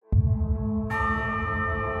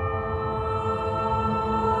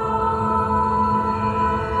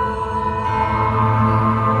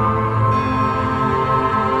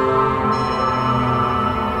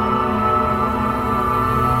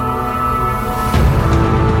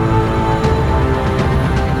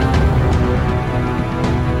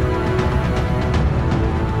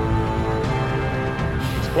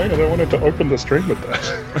I wanted to open the stream with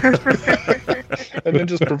that. And then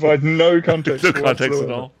just provide no context. No context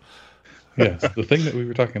at all. Yes, the thing that we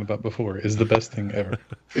were talking about before is the best thing ever.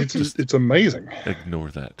 It's amazing. Ignore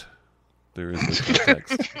that. There is no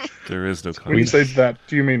context. There is no context. When you say that,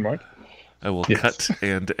 do you mean Mike? I will cut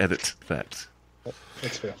and edit that.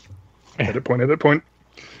 That's fair. Edit point.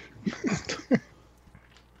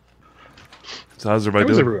 So how's everybody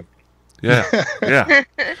doing? Everyone? Yeah.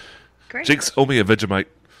 Great. Jinx, owe me a Vegemite.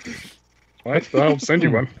 Right, I'll send you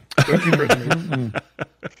one. Don't you threaten me.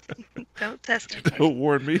 Don't test it. Don't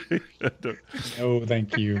warn me. Don't Oh,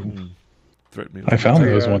 thank you. threaten me. I found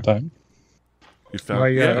those one time. You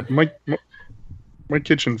found My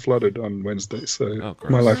kitchen flooded on Wednesday, so Oh,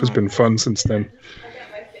 gross. my life has been fun since then.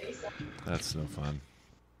 That's no fun.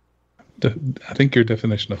 I think your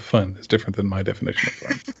definition of fun is different than my definition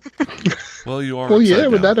of fun. Well, you are. Well, yeah,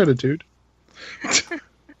 upside with down. that attitude.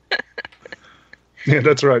 Yeah,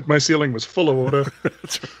 that's right. My ceiling was full of water.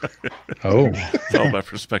 That's right. Oh, It's all about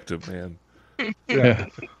perspective, man. Yeah.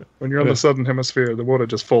 When you're on the southern hemisphere, the water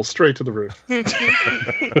just falls straight to the roof.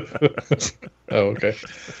 Oh, okay.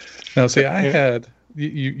 Now, see, I had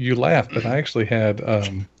you laugh, but I actually had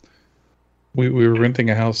we were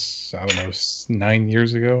renting a house. I don't know, 9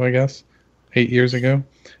 years ago, I guess, 8 years ago,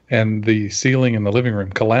 and the ceiling in the living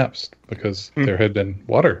room collapsed because there had been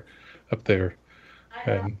water up there.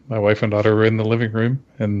 And my wife and daughter were in the living room,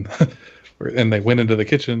 and they went into the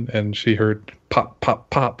kitchen, and she heard pop, pop,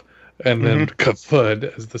 pop, and then thud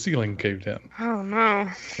as the ceiling caved in. Oh no.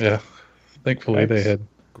 Yeah, thankfully they had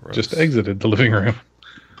Gross. just exited the living room.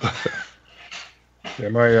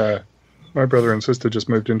 Yeah, my brother and sister just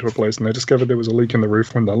moved into a place, and they discovered there was a leak in the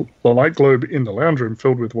roof when the light globe in the lounge room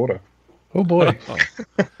filled with water. Oh boy! Oh,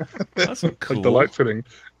 that's cool. Like the light fitting.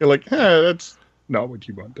 You're like, that's not what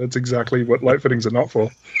you want. That's exactly what light fittings are not for.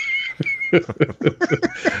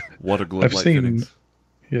 Water globe I've light seen- fittings.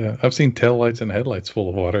 Yeah, I've seen tail lights and headlights full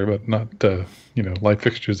of water, but not light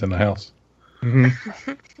fixtures in the house.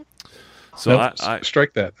 So Nope, I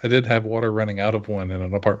strike that. I did have water running out of one in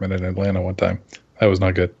an apartment in Atlanta one time. That was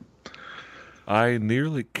not good. I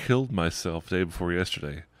nearly killed myself the day before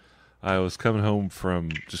yesterday. I was coming home from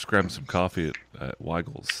just grabbing some coffee at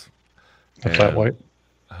Weigel's. A flat white.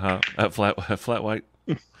 At flat white.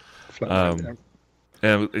 Yeah.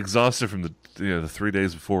 And exhausted from the 3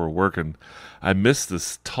 days before working, I missed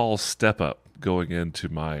this tall step up going into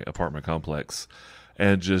my apartment complex,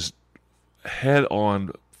 and just head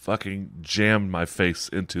on fucking jammed my face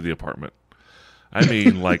into the apartment. I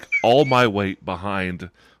mean, like all my weight behind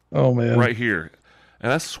Oh man! right here.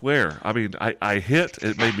 And I swear, I mean, I hit,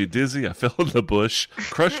 it made me dizzy, I fell in the bush,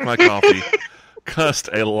 crushed my coffee, cussed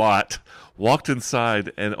a lot, walked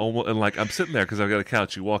inside, and like I'm sitting there because I've got a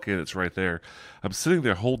couch. You walk in, it's right there. I'm sitting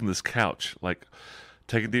there holding this couch, like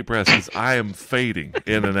taking deep breaths because I am fading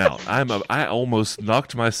in and out. I almost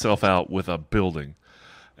knocked myself out with a building.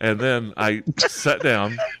 And then I sat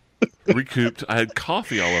down, recouped. I had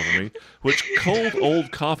coffee all over me, which cold,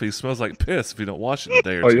 old coffee smells like piss if you don't wash it in a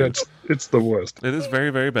day or Oh two. yeah, it's the worst. It is very,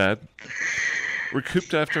 very bad.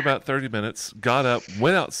 Recouped after about 30 minutes, got up,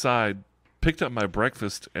 went outside, picked up my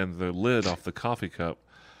breakfast and the lid off the coffee cup,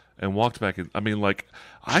 and walked back in. I mean, like,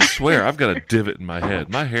 I swear I've got a divot in my head.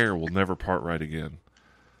 My hair will never part right again.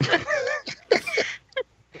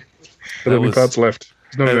 But any parts left.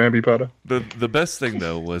 It's not an ambi-parter. The best thing,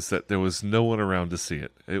 though, was that there was no one around to see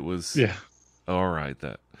it. It was all right.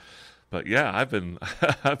 But yeah, I've been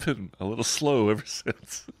a little slow ever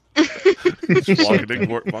since. Just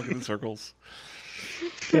walking in circles.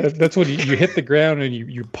 Yeah, that's when you hit the ground and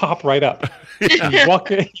you pop right up. And you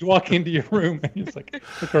walk into your room and you just like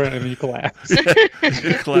look around and then you collapse.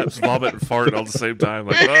 You collapse, vomit, and fart all at the same time.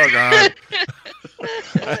 Like, oh god!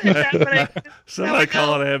 Somebody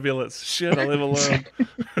call an ambulance. Shit, I live alone.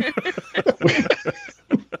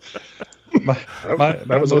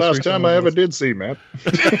 That was the last time I ever did see Matt.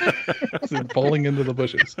 Falling into the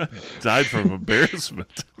bushes. Died from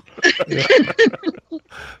embarrassment.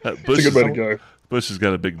 That bush It's a good way to go. Bush has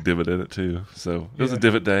got a big divot in it too, so it was a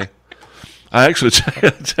divot day. I actually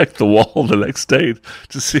checked the wall the next day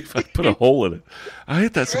to see if I put a hole in it. I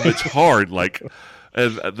hit that so much hard, like,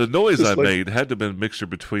 and the noise Just I like- made had to have been a mixture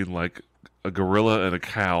between like a gorilla and a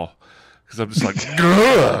cow, because I'm just like,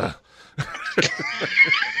 Gah!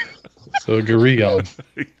 So Gurion.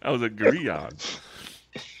 I was a grillon.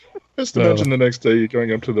 Just imagine the next day you're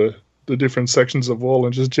going up to the different sections of wall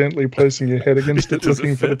and just gently placing your head against it, Does it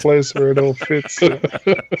looking for the fit? place where it all fits.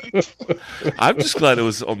 I'm just glad it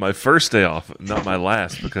was on my first day off, not my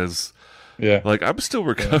last, because Yeah. like I'm still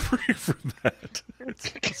recovering from that.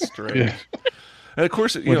 It's strange. Yeah. And of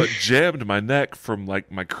course, it jammed my neck from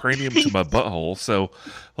like my cranium to my butthole. So,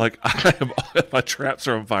 like, my traps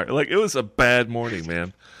are on fire. Like, it was a bad morning,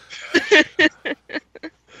 man.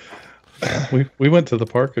 We went to the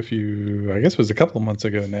park I guess it was a couple of months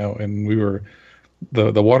ago now, and we were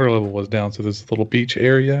the water level was down, so there's a little beach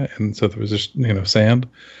area, and so there was just sand,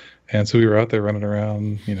 and so we were out there running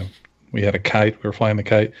around. We had a kite. We were flying the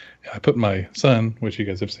kite. I put my son, which you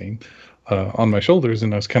guys have seen, on my shoulders,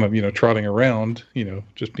 and I was kind of trotting around,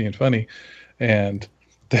 just being funny, and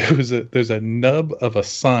there's a nub of a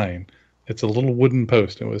sign. It's a little wooden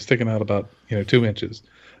post. It was sticking out about 2 inches,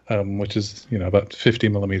 which is about 50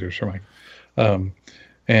 millimeters from my,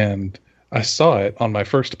 and I saw it on my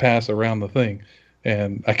first pass around the thing,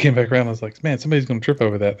 and I came back around. And I was like, man, somebody's going to trip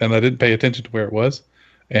over that, and I didn't pay attention to where it was,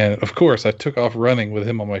 and of course I took off running with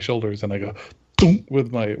him on my shoulders, and I go boom,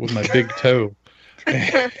 with my big toe.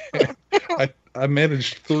 I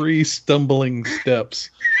managed 3 stumbling steps,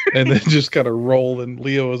 and then just kind of rolled, and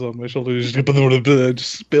Leo was on my shoulders,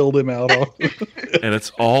 just spilled him out on. And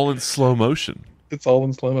it's all in slow motion. It's all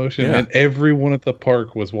in slow motion, Yeah. and everyone at the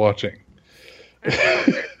park was watching.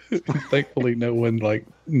 Thankfully, no one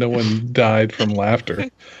died from laughter,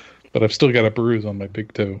 but I've still got a bruise on my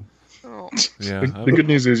big toe. Oh. Yeah. The good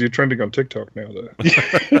news is you're trending on TikTok now, though.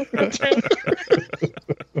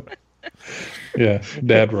 Yeah,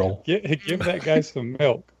 dad roll. Give that guy some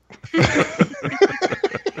milk.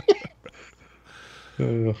 It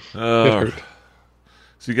Oh. hurt.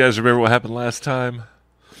 So you guys remember what happened last time?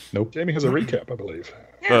 Nope. Jamie has a recap, I believe.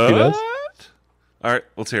 He does? All right,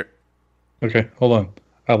 let's hear it. Okay, hold on.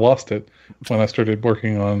 I lost it when I started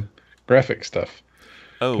working on graphic stuff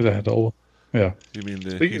because I Oh, had to. Yeah. you mean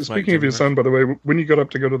the Speaking of your son, by the way, when you got up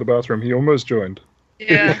to go to the bathroom, he almost joined.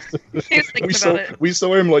 Yeah. He was thinking about it. We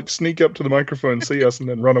saw him like sneak up to the microphone, see us, and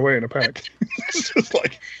then run away in a pack. It's just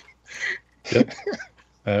like, Yep.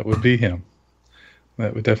 That would be him.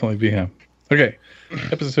 That would definitely be him. Okay.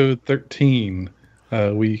 Episode 13.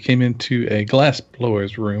 We came into a glass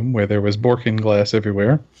blower's room where there was Borkin glass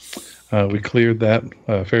everywhere. We cleared that.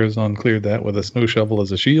 Farazan cleared that with a snow shovel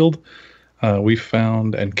as a shield. We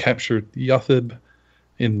found and captured Yothib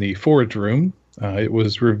in the forage room. It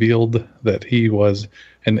was revealed that he was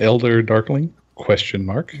an elder darkling, ?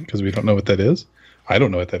 Because we don't know what that is. I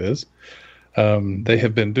don't know what that is. They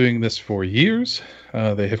have been doing this for years.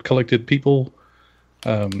 They have collected people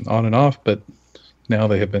on and off, but now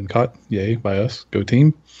they have been caught. Yay, by us. Go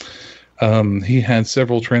team. He had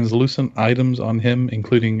several translucent items on him,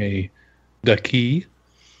 including a key,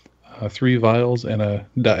 3 vials, and a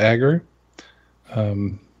dagger.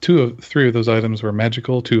 3 of those items were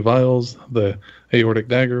magical. 2 vials. The aortic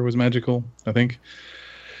dagger was magical, I think.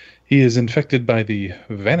 He is infected by the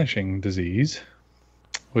vanishing disease,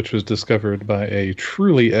 which was discovered by a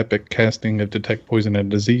truly epic casting of Detect Poison and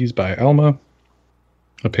Disease by Alma.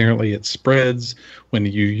 Apparently it spreads when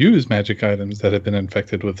you use magic items that have been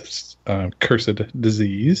infected with cursed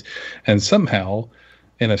disease, and somehow,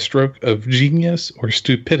 in a stroke of genius or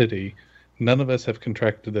stupidity, none of us have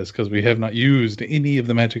contracted this because we have not used any of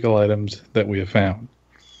the magical items that we have found.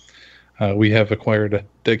 We have acquired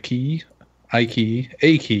the key, a key.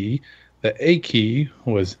 The a key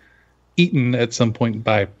was eaten at some point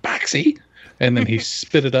by Baxi, and then he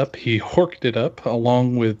spit it up. He horked it up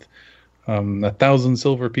along with 1,000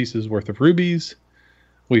 silver pieces worth of rubies.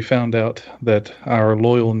 We found out that our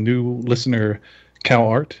loyal new listener,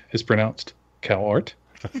 Cowart, is pronounced Cowart.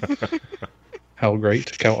 How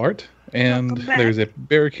great, Cowart. And there's a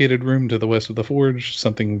barricaded room to the west of the forge.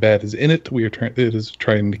 Something bad is in it. It is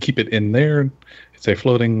trying to keep it in there. It's a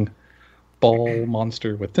floating ball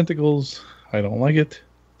monster with tentacles. I don't like it.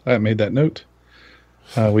 I made that note.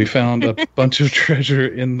 We found a bunch of treasure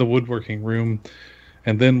in the woodworking room.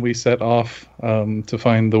 And then we set off to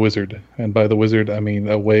find the wizard. And by the wizard, I mean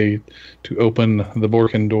a way to open the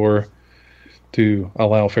Borkin door to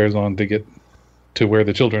allow Farazan to get to where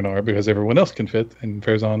the children are, because everyone else can fit and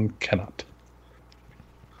Farazan cannot.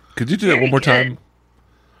 Could you do that one more time?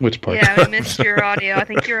 Which part? Yeah, we missed your audio. I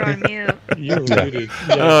think you're on mute. You're muted.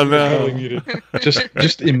 Oh, no. Totally muted.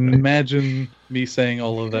 Just imagine me saying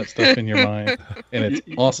all of that stuff in your mind, and it's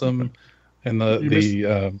awesome. And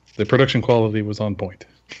the production quality was on point.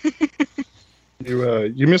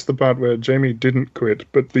 you missed the part where Jamie didn't quit,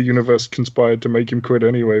 but the universe conspired to make him quit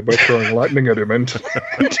anyway by throwing lightning at him.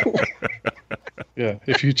 Yeah,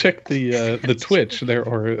 if you check the Twitch, there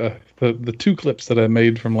are the 2 clips that I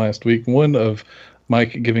made from last week. One of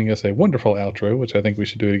Mike giving us a wonderful outro, which I think we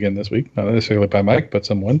should do it again this week. Not necessarily by Mike, but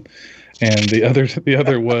someone. And the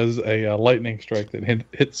other was a lightning strike that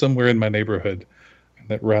hit somewhere in my neighborhood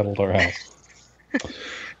that rattled our house.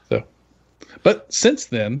 So But since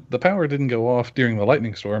then, the power didn't go off during the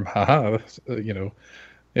lightning storm. Haha,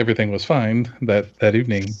 everything was fine that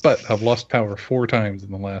evening. But I've lost power 5 times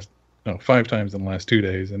in the last 2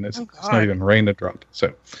 days, and it's not even rained a drop.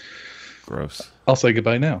 So Gross. I'll say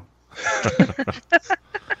goodbye now.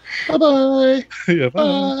 Bye-bye. Yeah,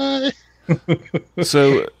 bye.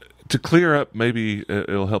 So to clear up, maybe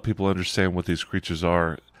it'll help people understand what these creatures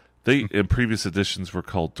are. They, in previous editions, were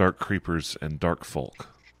called Dark Creepers and Dark Folk.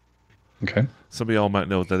 Okay. Some of y'all might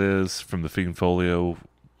know what that is from the Fiend Folio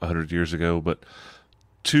 100 years ago, but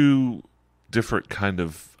 2 different kind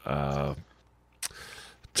of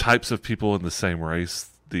types of people in the same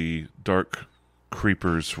race. The Dark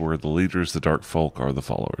Creepers were the leaders, the Dark Folk are the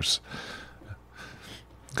followers.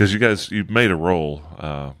 Because you made a roll,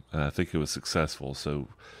 and I think it was successful, so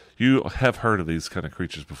you have heard of these kind of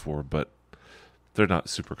creatures before, but they're not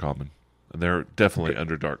super common. And they're definitely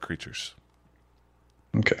Underdark creatures.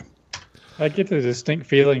 Okay. I get the distinct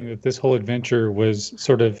feeling that this whole adventure was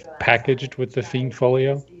sort of packaged with the Fiend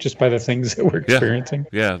Folio, just by the things that we're experiencing.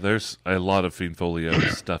 Yeah, there's a lot of Fiend Folio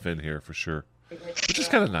stuff in here for sure. Which is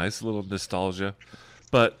kind of nice, a little nostalgia.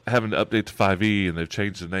 But having to update to 5e and they've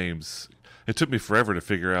changed the names, it took me forever to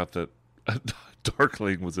figure out that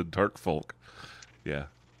Darkling was a Dark Folk. Yeah,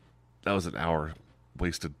 that was an hour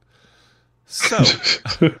wasted. So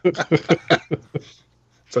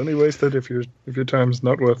It's only wasted if your time's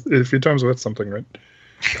worth something, right?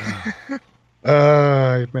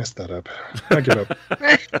 I messed that up. I give up.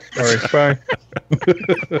 Sorry, bye.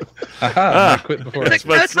 Aha, I quit before I Took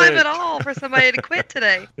no time at all for somebody to quit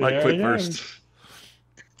today. I quit first.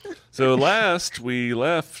 So last we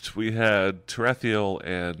left, we had Tarathiel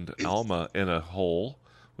and Alma in a hole.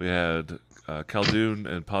 We had Khaldun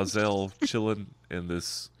and Pazel chilling in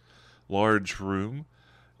this large room.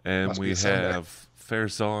 And Must be we a Sunday. have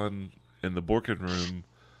Farazan in the Borkin room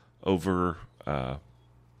over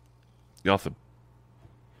Yotham.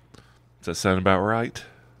 Does that sound about right?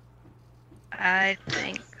 I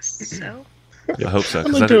think so. I hope so. I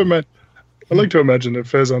 'cause like to imagine that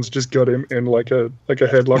Fezon's just got him in like a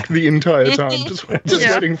headlock the entire time, just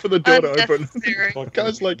Yeah. waiting for the door to open. Unnecessary,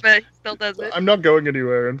 Guys, like, but he still does it. I'm not going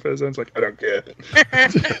anywhere, and Fezon's like, I don't care.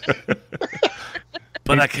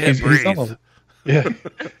 but I can't He's breathe. on a, yeah,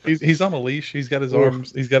 he's on a leash. He's got his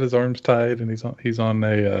arms. He's got his arms tied, and he's on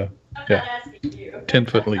a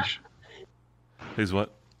 10-foot leash. He's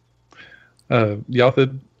what?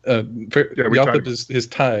 Yothid, we tied Yothid him. is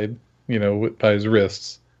tied, by his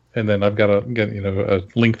wrists, and then I've got a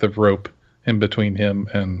length of rope in between him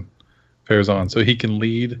and Farazan, so he can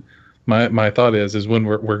lead. My thought is when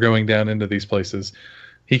we're going down into these places,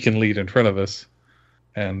 he can lead in front of us,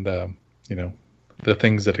 and the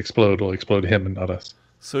things that explode will explode him and not us.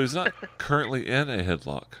 So he's not currently in a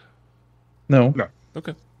headlock. No,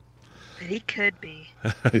 Okay. But he could be.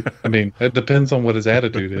 I mean it depends on what his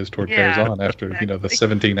attitude is toward Yeah, Farazan after the exactly.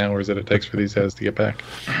 17 hours that it takes for these guys to get back.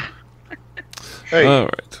 Hey, All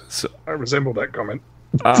right. So I resemble that comment.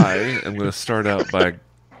 I am going to start out by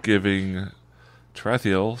giving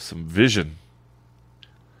Tarathiel some vision.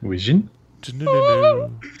 Vision?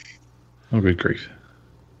 Oh, Oh, good grief!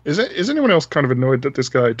 Is anyone else kind of annoyed that this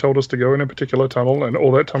guy told us to go in a particular tunnel, and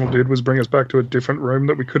all that tunnel did was bring us back to a different room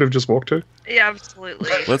that we could have just walked to? Yeah, absolutely.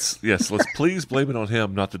 let's please blame it on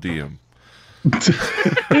him, not the DM.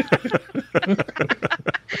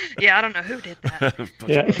 Yeah, I don't know who did that.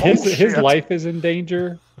 Yeah, his shit. life is in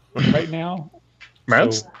danger right now.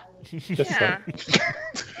 Mads? So, just Yeah. like,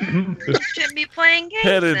 You shouldn't be playing games.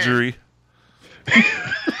 Head then. injury.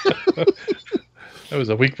 That was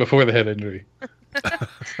a week before the head injury.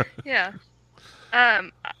 Yeah.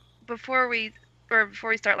 Before we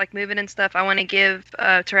start like moving and stuff, I want to give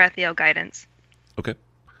Tarathiel guidance. Okay.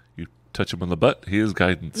 You touch him on the butt. He is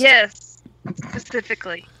guidance. Yes,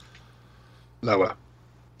 specifically. Lower.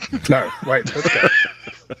 No, wait, let's go.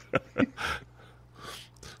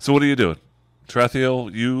 So what are you doing?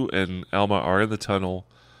 Tarathiel, you and Alma are in the tunnel,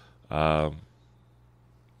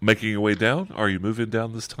 making your way down. Are you moving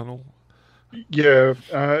down this tunnel? Yeah,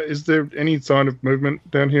 is there any sign of movement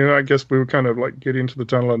down here? I guess we would kind of like get into the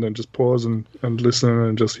tunnel and then just pause and listen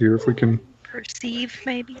and just hear if we can. Perceive,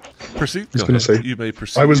 maybe. Perceive. was Go gonna ahead. say- You may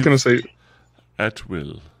perceive. I was going to say, at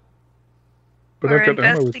will. but Or I've got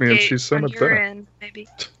Emma with me and investigate she's so on much your better. end, maybe.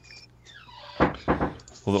 Well,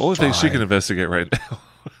 the only thing she can investigate right now.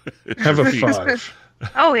 Have a feet. 5.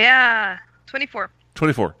 Oh yeah, 24.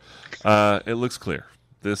 24. It looks clear.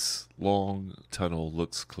 This long tunnel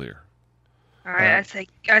looks clear. All right,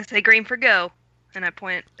 I say green for go, and I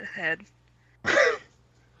point ahead.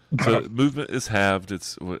 So movement is halved.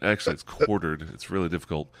 It's quartered. It's really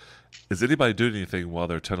difficult. Is anybody doing anything while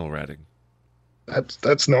they're tunnel ratting?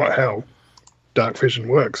 That's not how dark vision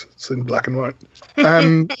works. It's in black and white.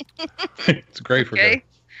 It's great for Okay.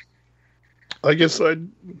 I guess I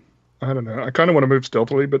don't know. I kind of want to move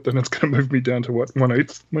stealthily, but then it's going to move me down to what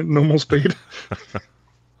 1/8 my normal speed.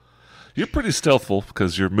 You're pretty stealthful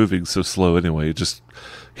because you're moving so slow anyway. You just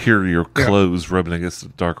hear your clothes rubbing against the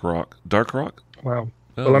dark rock. Dark rock? Wow.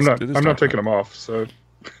 Oh, Well, I'm it is not dark taking rock. them off, so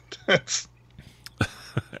that's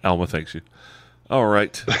Alma thanks you. All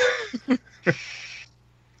right.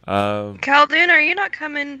 Caldoon, are you not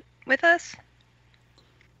coming with us?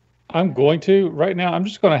 I'm going to. Right now, I'm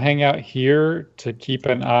just going to hang out here to keep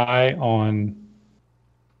an eye on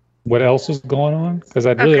what else is going on. Because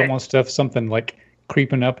I really Okay. don't want something like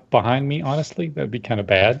creeping up behind me, honestly. That would be kind of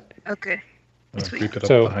bad. Okay. Sweet. Creep it up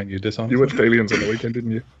So- behind you dishonestly. you watched Aliens on the weekend,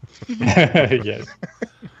 didn't you? Yes.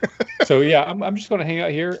 So, yeah, I'm just going to hang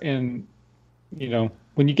out here. And,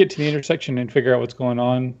 when you get to the intersection and figure out what's going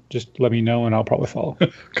on, just let me know and I'll probably follow.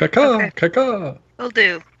 Caca, Okay. caca. Will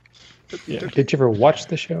do. Yeah. Did you ever watch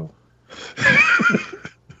the show?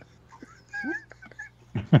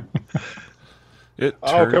 It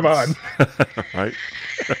Oh, come turns- right?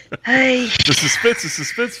 Hey. The suspense is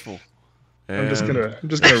suspenseful. I'm just And-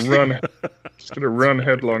 gonna run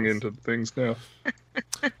headlong into things now.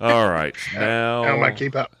 All right. Now, How am I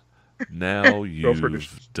keep up? now Go for it.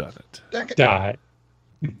 you've done it. Dang it. Die.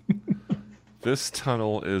 This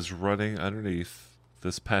tunnel is running underneath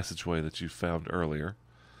this passageway that you found earlier,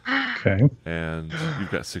 Okay. and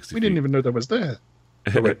you've got 60 We feet. didn't even know that was there.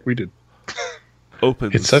 Oh, And wait, it we did.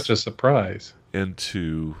 opens It's such a surprise.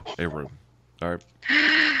 into a room. All right.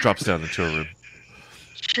 Drops down into a room.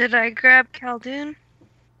 Should I grab Caldoon?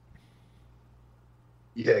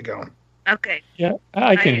 Yeah, go on. Okay. Yeah,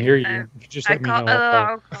 I can hear you. uh, If you just I let me call. know. I'll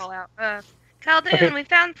I'll call out. Caldoon, Okay. we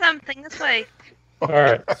found something. This way. All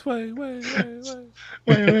right. Wait. Wait.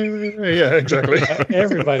 Yeah, exactly.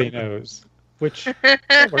 Everybody knows. Which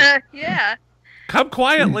Yeah. Come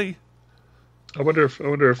quietly. I wonder if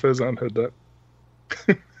Fezan heard that.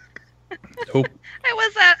 Oh, It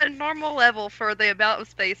was at a normal level for the amount of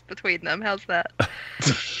space between them. How's that?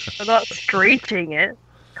 I'm not screeching it.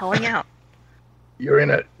 Calling out. You're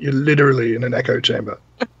literally in an echo chamber.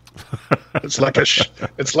 It's like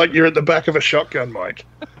it's like you're at the back of a shotgun mic,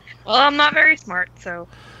 Well, I'm not very smart, so.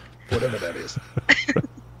 whatever that is.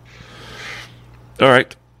 All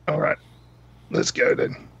right. All right, let's go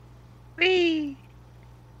then. Whee!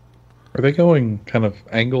 are they going kind of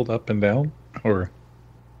angled up and down, or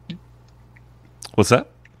What's that?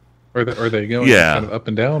 are they going Yeah. kind of up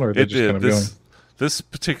and down, or are they It just kind did. of going? This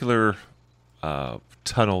particular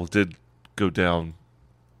tunnel did go down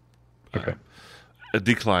Okay. a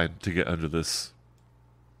decline to get under this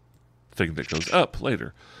thing that goes up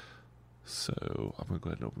later. So I'm going to go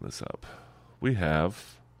ahead and open this up. We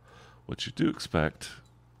have what you do expect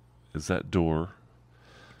is that door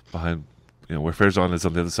behind, where Farazan is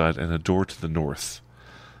on the other side, and a door to the north.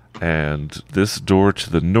 And this door to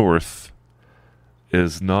the north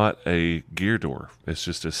is not a gear door. It's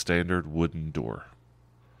just a standard wooden door.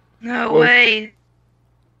 No Well- way.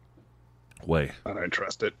 Way. I don't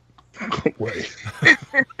trust it. Way.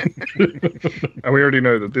 And we already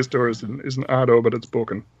know that this door is an R door, but it's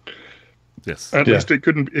broken. Yes. At Yeah. least it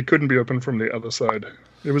couldn't be opened from the other side.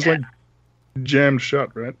 It was Yeah. like jammed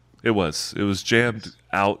shut, right? It was. It was jammed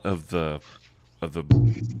out of the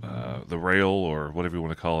rail or whatever you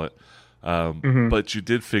want to call it. But you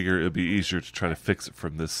did figure it would be easier to try to fix it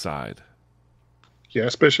from this side, Yeah,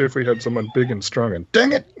 especially if we had someone big and strong. And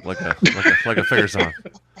dang it, like a Farazan.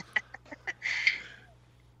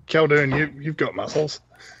 Caldoon, you've got muscles.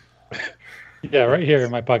 yeah, right here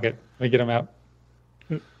in my pocket. Let me get them out.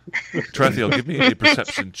 Trathiel, give me a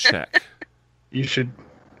perception check. You should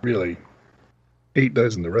really eat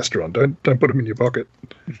those in the restaurant. Don't put them in your pocket.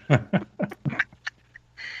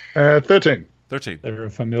 13. 13. They're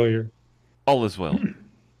familiar. All is well.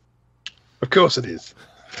 Of course it is.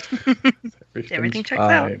 Everything checks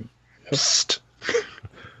out. Fine. Psst.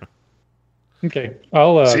 Okay,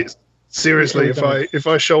 I'll. Seriously, Yeah, if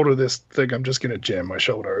I shoulder this thing, I'm just going to jam my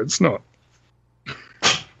shoulder. It's not.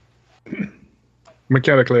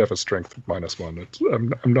 Mechanically, I have a strength of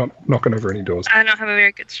 -1. I'm not knocking over any doors. I don't have a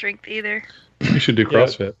very good strength either. You should do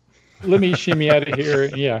CrossFit. Let me shimmy out of here.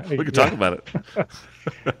 Yeah, We can talk about it.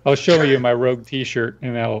 I'll show you my Rogue T-shirt,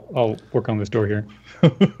 and I'll work on this door here.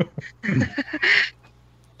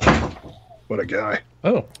 What a guy.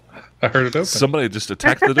 Oh, I heard it open. Somebody just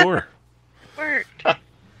attacked the door. Worked.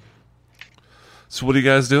 So what are you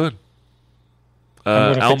guys doing?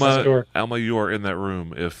 I'm gonna fix this door. Alma, you are in that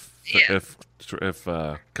room. If Yeah.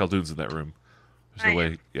 Caldoon's in that room, there's I no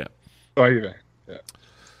am. way. Yeah. Oh, yeah.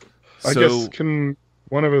 I guess, can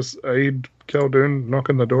one of us aid Khaldun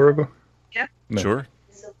knocking the door over? No. Sure.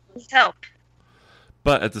 Help.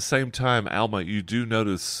 But at the same time, Alma, you do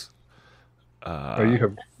notice. You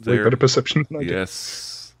have way there- better perception than I do.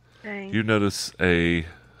 Yes. Dang. You notice a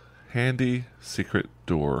handy secret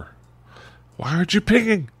door. Why aren't you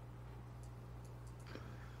pinging?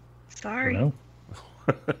 Sorry. No.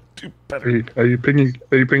 Do Are better. you pinging?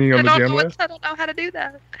 Are you pinging on the jam list? I don't know how to do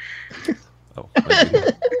that. Oh, maybe.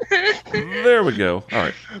 There we go. All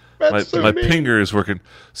right. My pinger is working.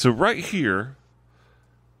 So right here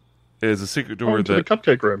is a secret door Into the that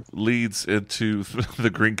cupcake room. leads into the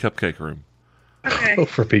green cupcake room. Okay. Oh,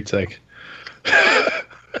 for Pete's sake.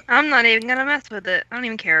 I'm not even gonna mess with it. I don't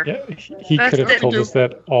even care. Yeah, he That's could have it. told us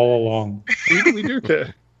that all along. We do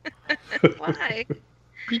care. Why?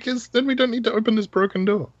 Because then we don't need to open this broken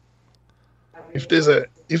door. If there's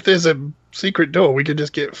a secret door, we could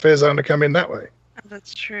just get Faison to come in that way. Oh,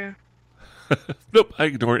 that's true. Nope, I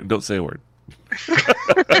ignore it and don't say a word.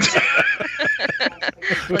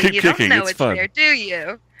 Well, Keep you kicking, don't know it's it's fun. there, do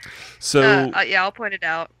you? So, Yeah, I'll point it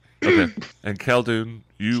out. okay. And Khaldun,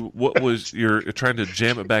 you're trying to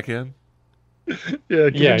jam it back in? Yeah, can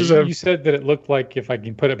Yeah, you just have you said that it looked like if I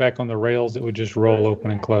can put it back on the rails, it would just roll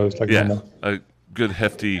open and close like Yeah, normal. a good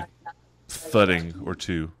hefty thudding or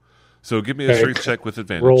two. So give me a Okay. strength check with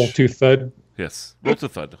advantage. Roll to thud. Yes, roll to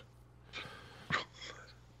thud.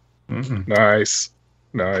 nice.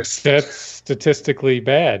 That's statistically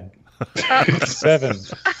bad. 7.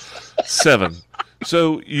 7.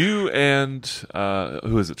 So you and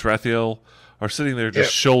who is it, Tarathiel, are sitting there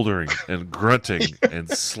just shouldering and grunting and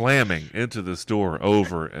slamming into this door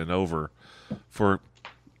over and over for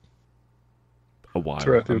a while,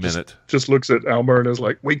 Tarathiel a minute. just looks at Alma and is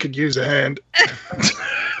like, "We could use a hand."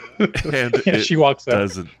 And Yeah, it she walks out.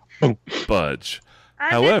 doesn't budge. I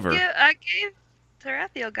However- I gave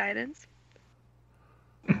Tarathiel guidance.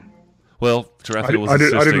 Well, Tarathiel was I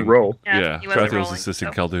assisting. didn't roll. Yeah, he wasn't Tarathiel was rolling,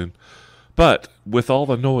 assisting so. Khaldun. But with all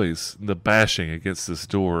the noise and the bashing against this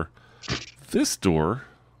door to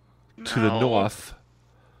the No. north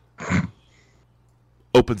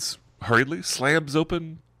opens hurriedly, slams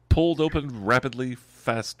open, pulled open rapidly,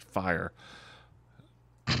 fast fire.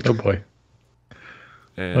 Oh, boy.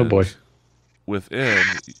 And Oh, boy. within,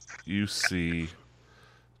 you see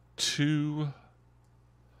 2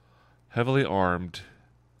 heavily armed,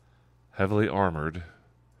 heavily armored,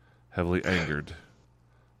 heavily angered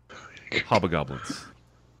hobgoblins.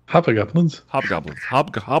 Hobgoblins? Hobgoblins.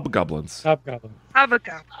 Hobgoblins. Hobgoblin.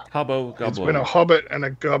 Hobgoblin. It's been a Hobgoblin. hobbit and a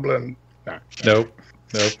goblin. No, Nope.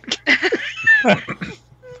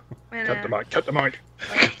 When, cut the mic.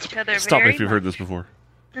 each other Stop me very if you've heard this much. before.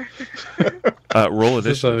 Roll Is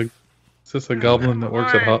this a, initiative. is this a goblin that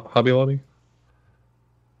works at Hobby Lobby?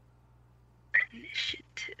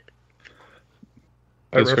 Initiative.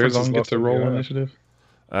 That Does reference is Farazan get lost to on me, roll yeah. initiative?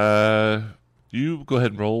 You go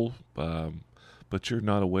ahead and roll, but you're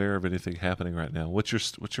not aware of anything happening right now. What's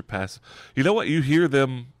your pass? You know what? You hear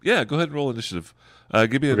them. Yeah, go ahead and roll initiative.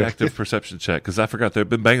 Give me an Okay. active perception check because I forgot they've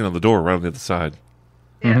been banging on the door right on the other side.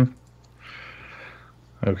 Yeah.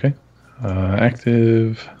 Okay.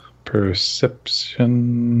 Active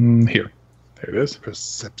perception here. There it is.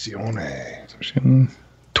 Percepzione. Perception.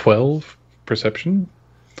 12 perception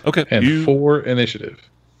Okay, and 4 initiative.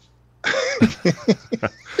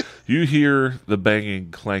 You hear the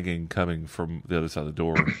banging, clanging coming from the other side of the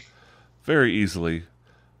door very easily.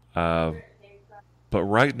 But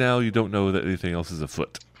right now, you don't know that anything else is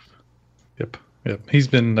afoot. Yep. He's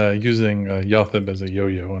been using Yothib as a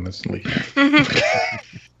yo-yo on his leash.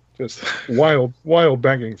 Just wild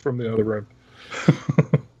banging from the other room.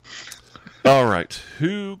 All right.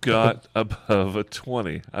 Who got above a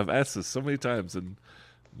 20? I've asked this so many times and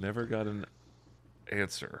never got an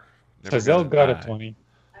answer. Never Hazel got a eye. 20.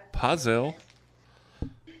 Pazel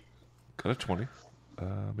got a 20.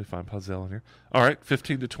 Let me find Pazel in here. All right.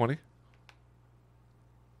 15 to 20.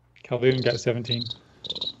 Khaldun got 17.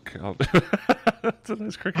 That's a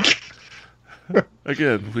nice cricket.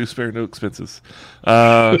 Again, we spare no expenses.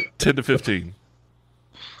 10 to 15.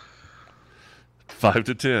 5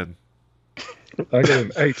 to 10. I got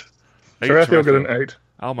an 8. 8 Tarathiel got Tarathiel. an 8.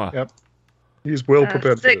 Alma. Yep. He's well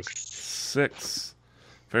prepared for this. 6. 6.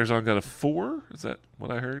 Farazan got a 4. Is that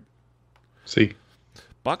what I heard? See.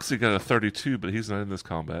 Boxy got a 32, but he's not in this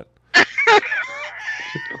combat.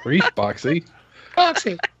 Grief, Boxy. has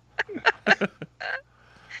a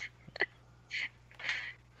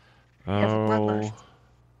Oh, bloodlust.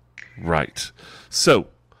 right. So,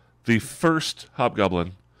 the first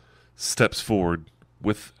hobgoblin steps forward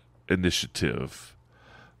with initiative.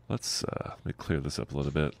 Let me clear this up a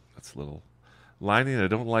little bit. That's a Liney, and I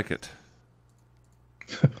don't like it.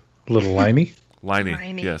 A little liney. Liney,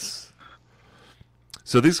 Liney. yes.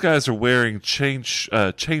 So these guys are wearing chain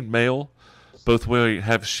mail. Both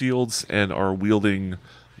have shields and are wielding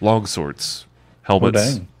longswords,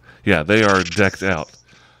 helmets. dang. Yeah, they are decked out.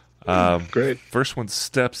 Great. First one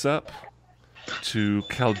steps up to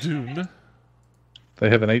Khaldun. They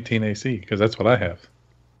have an 18 AC because that's what I have.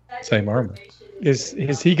 Same armor. Is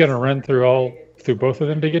he going to run through both of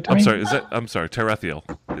them to get to me? I'm sorry, Tarathiel.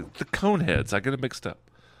 The Coneheads. I get it mixed up.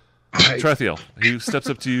 Tarathiel. He steps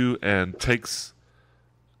up to you and takes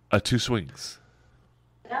 2 swings.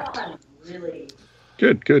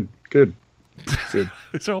 Good.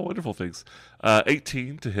 These are all wonderful things.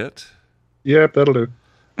 18 to hit, Yep, that'll do.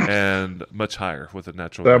 and much higher with a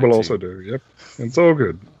natural. That will 19. also do. Yep. It's all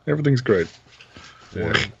good. Everything's great.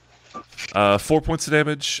 And, 4 points of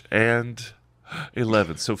damage and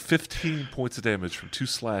 11. So 15 points of damage from 2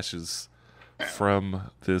 slashes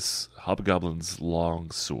from this hobgoblin's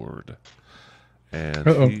long sword. And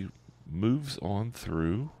he moves on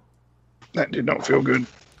through That did not feel good.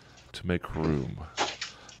 to make room.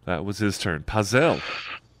 That was his turn. Pazel.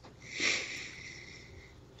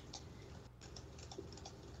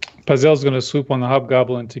 Pazel's going to swoop on the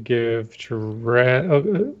hobgoblin to give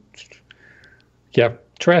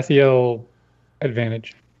Tarathiel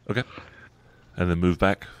advantage, Okay. And then move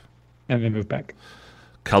back. and then move back.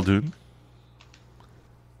 Khaldun.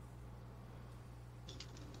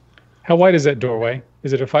 How wide is that doorway?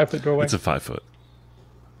 Is it a 5-foot doorway? It's a 5 foot.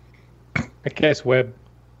 I cast web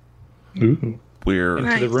Ooh. We're into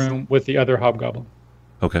the Nice. room with the other hobgoblin.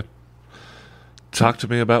 okay. Talk to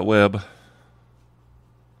me about web.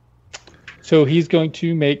 So he's going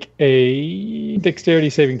to make a dexterity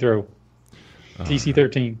saving throw. DC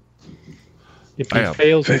 13. If he Bam.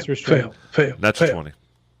 fails, he's restrained. Fail. That's fail. 20.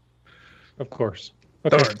 Of course.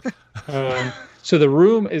 Okay. So the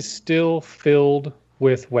room is still filled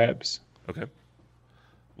with webs. Okay.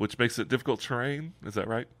 Which makes it difficult terrain. Is that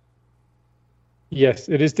right? Yes,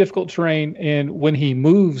 it is difficult terrain, and when he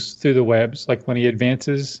moves through the webs, like when he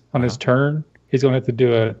advances on his turn, he's going to have to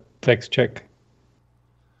do a dex check.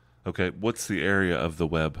 Okay. What's the area of the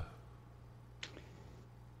web?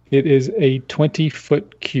 It is a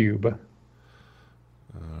 20-foot cube.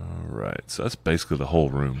 All right. So that's basically the whole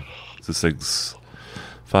room. This thing's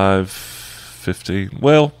 5, 15.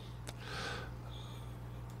 Well,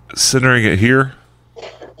 centering it here,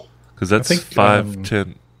 because that's I think, 5,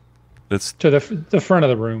 10. That's To the front of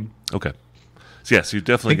the room. okay. So yes, you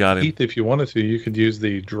definitely got him. Heath, if you wanted to, you could use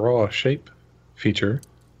the draw shape feature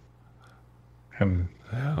and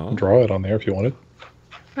Well, draw it on there if you wanted.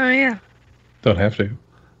 Oh yeah. Don't have to.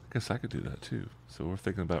 I guess I could do that too. So we're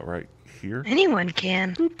thinking about right here, Anyone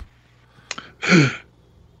can.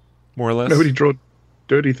 more or less. Nobody draw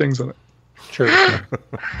dirty things on it. Sure.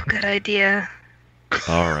 Good idea.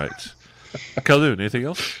 All right. Khaldun, anything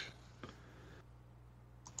else?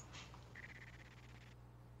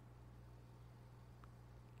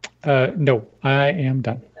 No, I am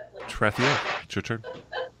done. Tarathiel, it's your turn.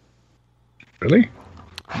 Really?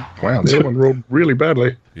 Wow, this one rolled really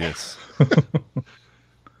badly. Yes.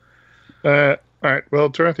 All right. Well,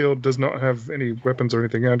 Tarathiel does not have any weapons or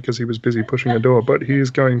anything out because he was busy pushing a door, but he is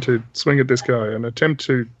going to swing at this guy and attempt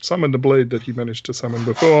to summon the blade that he managed to summon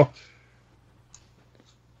before.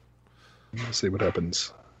 Let's see what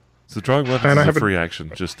happens. So drawing weapons And I is a haven't- free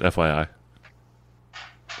action, just FYI.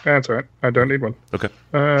 That's all right. I don't need one. Okay.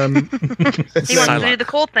 He wants to do Psylocke. the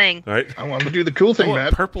cool thing. All right. I want to do the cool thing, Oh,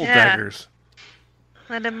 Matt. purple Yeah. daggers.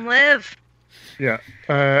 Let him live. Yeah.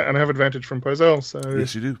 And I have advantage from Pozel, so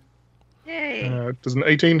Yes, you do. Yay. does an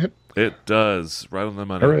 18 hit? It does. Right on the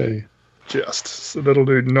money. Hooray. Just. So that'll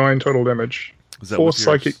do 9 total damage. Is that 4 with yours?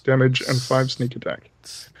 psychic damage and 5 sneak attack.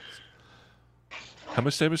 How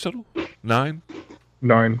much damage total? 9?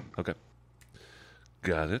 9. Okay.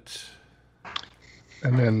 Got it.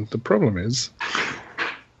 And then the problem is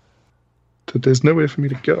that there's nowhere for me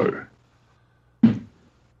to go.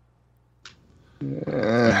 You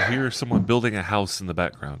hear someone building a house in the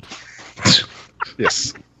background.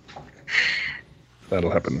 Yes. That'll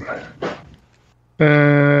happen.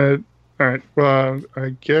 All right. Well,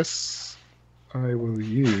 I guess I will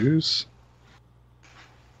use.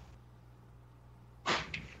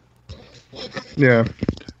 Yeah,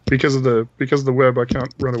 because of the web, I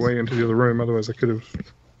can't run away into the other room. Otherwise, I could have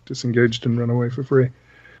disengaged and run away for free.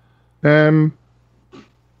 Well,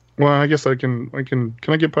 I guess I can. Can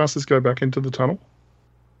I get past this guy back into the tunnel?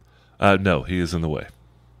 No, he is in the way.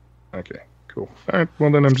 Okay, cool. All right.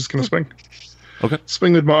 Well, then I'm just gonna swing. Okay.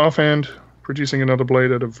 Swing with my offhand, producing another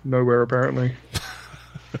blade out of nowhere, apparently.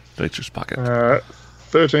 Nature's pocket.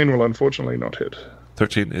 13 will unfortunately not hit.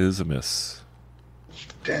 13 is a miss.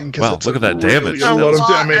 Dang, Wow, look at that damage. A A lot of lot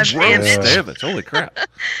damage. of damage. Damage. Holy crap.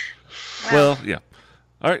 Well, yeah.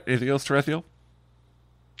 All right. Anything else, Tarathiel?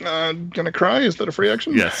 Gonna cry? Is that a free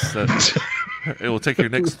action? Yes. It will take your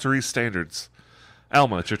next 3 standards.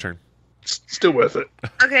 Alma, it's your turn. Still worth it.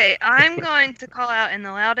 Okay, I'm going to call out in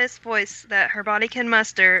the loudest voice that her body can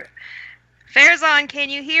muster. Farazan, can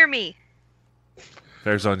you hear me?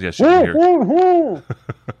 Farazan, yes, you can hear.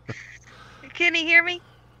 Can he hear me?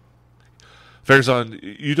 Farazan,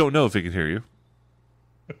 you don't know if he can hear you.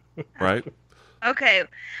 Right? Okay.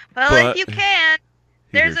 Well, But if you can,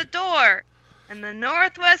 he there's hears a door in the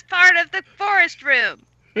northwest part of the forest room.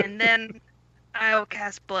 And then I will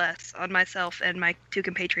cast Bless on myself and my 2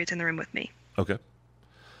 compatriots in the room with me. Okay.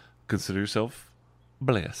 Consider yourself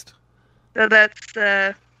blessed. So that's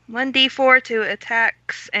 1d4 to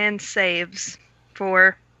attacks and saves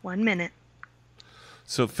for 1 minute.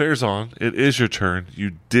 So, Farazan, it is your turn.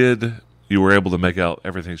 You were able to make out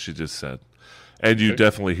everything she just said. And you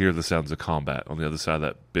definitely hear the sounds of combat on the other side of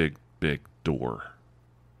that big, big door.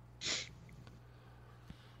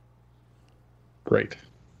 Great.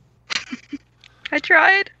 I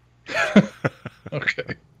tried.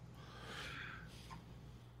 Okay.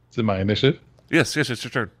 Is it my initiative? Yes, it's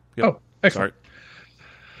your turn. Yep. Oh, excellent.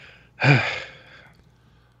 Sorry.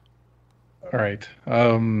 All right.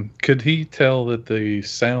 Could he tell that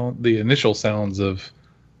the initial sounds of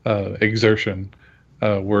exertion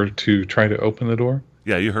were to try to open the door?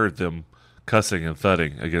 Yeah, you heard them cussing and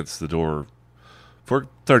thudding against the door for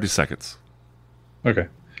 30 seconds. Okay.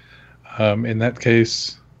 In that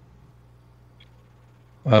case,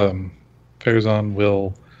 Farazan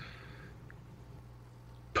will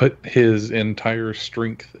put his entire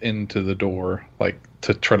strength into the door, like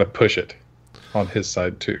to try to push it on his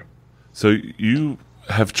side too. So you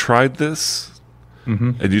have tried this,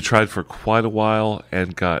 and you tried for quite a while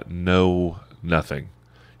and got nothing.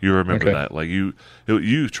 You remember that, like you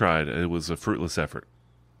tried, and it was a fruitless effort.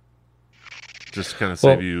 Just to kind of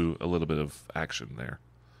save you a little bit of action there.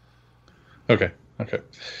 Okay.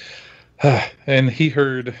 And he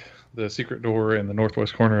heard the secret door in the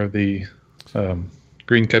northwest corner of the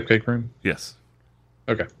green cupcake room? Yes.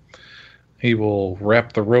 Okay. He will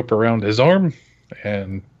wrap the rope around his arm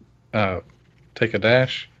and take a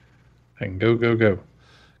dash and go.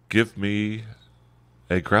 Give me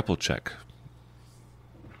a grapple check.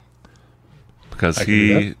 Because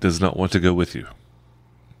he does not want to go with you.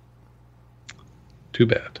 Too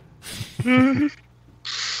bad.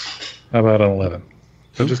 How about an 11?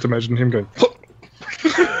 So just imagine him going,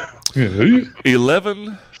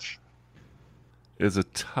 11 is a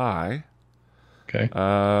tie. Okay.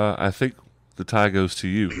 I think the tie goes to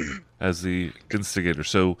you as the instigator.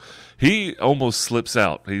 So he almost slips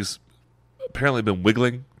out. He's apparently been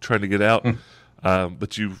wiggling, trying to get out,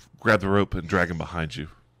 but you grab the rope and drag him behind you.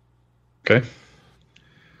 Okay.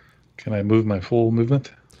 Can I move my full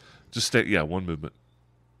movement? Just stay, yeah, one movement.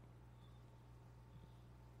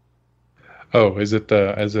 Oh, is it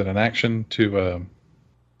an action to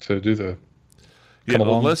do the Yeah, come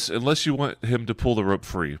along? unless you want him to pull the rope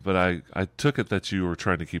free. But I took it that you were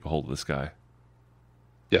trying to keep a hold of this guy.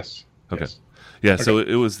 Yes. Okay. Yes. Yeah, so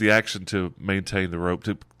it was the action to maintain the rope,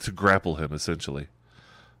 to grapple him, essentially.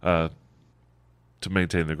 To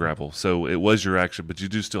maintain the grapple. So it was your action, but you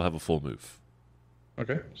do still have a full move.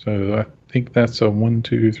 Okay. So I think that's a 1,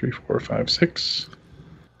 2, 3, 4, 5, 6.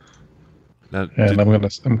 Now,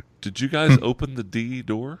 And did you guys open the D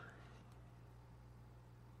door?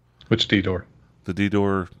 Which D door? The D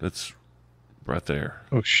door that's right there.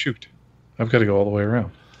 Oh shoot! I've got to go all the way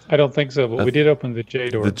around. I don't think so, but we did open the J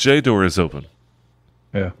door. The J door is open.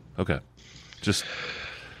 Yeah. Okay. Just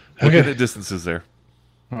look at the distances there.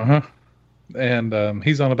 And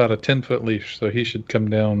he's on about a 10-foot leash, so he should come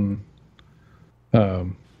down.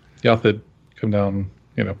 Yothid come down,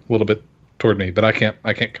 a little bit toward me, but I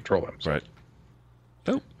can't control him. So. Right.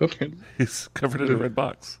 Nope. Okay. He's covered in a red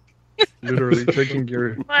box. literally taking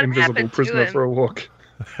your What invisible happened to prisoner him? for a walk.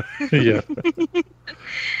 Yeah.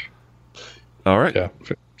 All right. Yeah.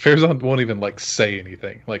 Farazan won't even say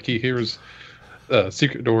anything. Like he hears a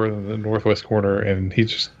secret door in the northwest corner, and he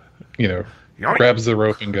just, grabs the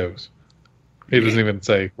rope and goes. He doesn't even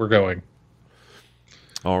say, "We're going."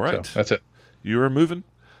 All right. So that's it. You are moving,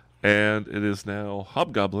 and it is now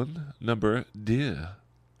Hobgoblin number 2.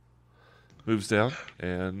 Moves down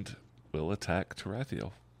and will attack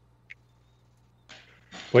Tarathiel.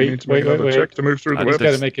 You need to make another check to move through the I He's web.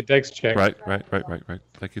 got to make a dex check. Right.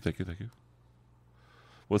 Thank you.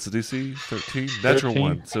 What's the DC? 13? Natural 13.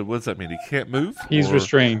 1. So what does that mean? He can't move? He's or-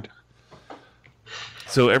 restrained.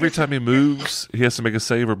 So every time he moves, he has to make a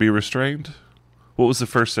save or be restrained? What was the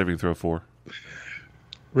first saving throw for?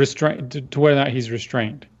 Restrained to whether or not he's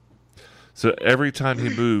restrained. So every time he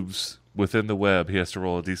moves within the web, he has to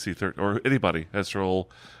roll a DC 13, or anybody has to roll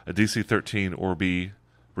a DC 13 or be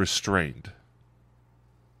restrained.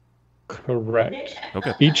 Correct.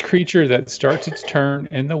 Okay. Each creature that starts its turn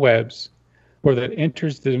in the webs or that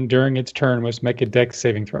enters them during its turn must make a dex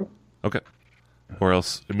saving throw. Okay. Or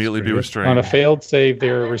else immediately be On a restrained. failed save, they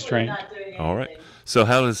are restrained. All right. So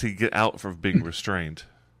how does he get out from being restrained?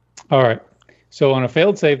 All right. So on a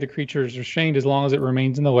failed save, the creature is restrained as long as it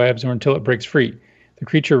remains in the webs or until it breaks free. The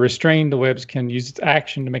creature restrained, the webs can use its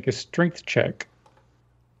action to make a strength check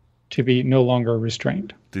to be no longer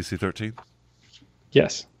restrained. DC 13?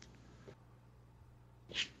 Yes.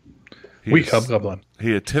 Weak hobgoblin.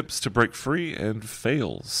 He attempts to break free and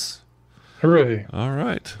fails. Hooray. All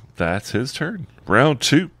right. That's his turn. Round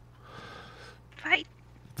 2. Fight.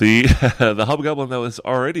 The the hobgoblin that was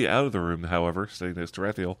already out of the room, however, staying next to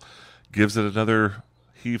Rathiel, gives it another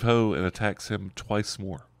heave-ho and attacks him twice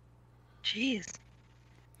more. Jeez.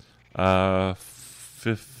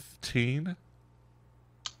 15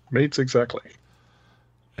 Mates exactly.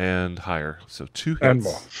 and higher. So 2 hits. And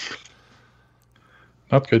more.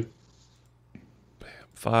 Not good.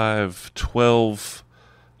 5, 12,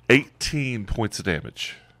 18 points of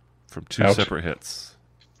damage from 2 Ouch. separate hits.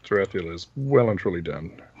 Tarathiel is well and truly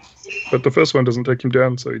down. But the first one doesn't take him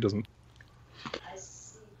down, so he doesn't.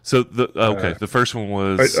 So the first one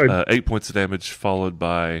was I 8 points of damage, followed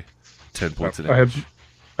by 10 points of I damage.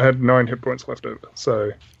 had 9 hit points left over,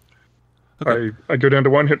 so Okay. I go down to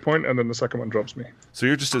 1 hit point, and then the second one drops me. So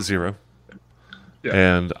you're just at 0. Yeah.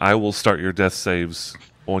 And I will start your death saves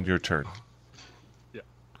on your turn. Yeah.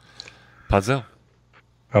 Pazel.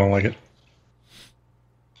 I don't like it.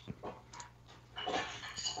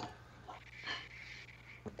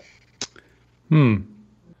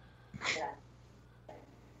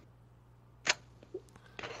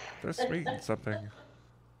 This means something.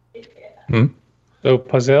 So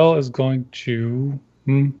Pazel is going to...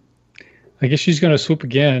 I guess she's going to swoop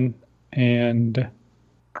again and...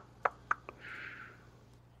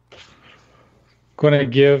 going to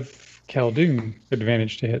give Khaldun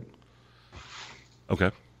advantage to hit.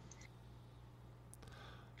 Okay.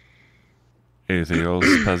 Anything else,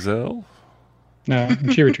 Pazel? No,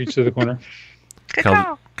 and she retreats to the corner. Good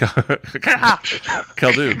call.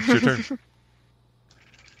 Khaldun, it's your turn.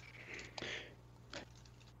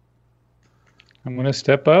 I'm going to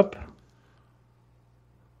step up,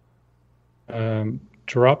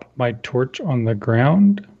 drop my torch on the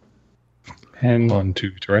ground, and On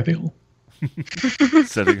to Tarathiel.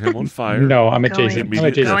 Setting him on fire. no, I'm Going- adjacent. I'm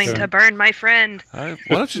adjacent Going to to him. burn my friend. Why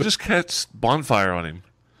don't you just catch bonfire on him?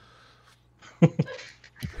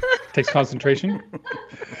 Takes concentration,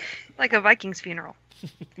 Like a Viking's funeral.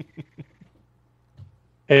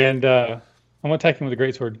 and I'm going to attack him with a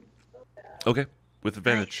greatsword. Okay, with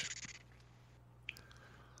advantage.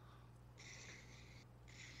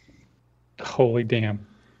 Holy damn!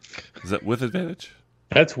 Is that with advantage?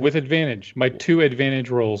 That's with advantage. My 2 advantage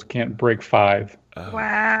rolls can't break 5. Oh,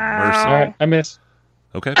 Wow. mercy. All right, I miss.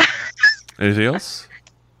 Okay. Anything else?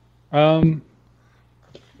 No,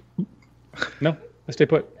 I stay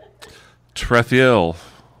put. Tarathiel,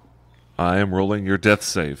 I am rolling your death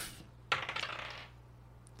save.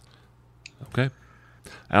 Okay.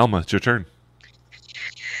 Alma, it's your turn.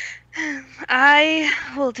 I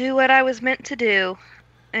will do what I was meant to do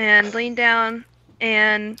and lean down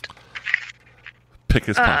and Pick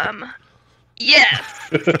his pocket. yes,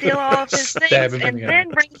 steal all of his Stab things him in and the eye. then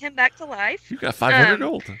bring him back to life. You got 500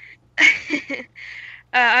 gold.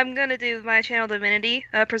 I'm gonna do my channel divinity,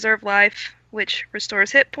 preserve life, which restores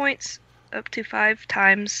hit points up to 5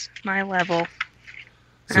 times my level,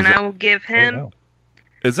 So and that- I will give him. Oh, wow.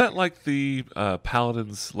 Is that like the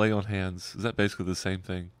paladins lay on hands? Is that basically the same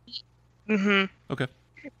thing? Okay.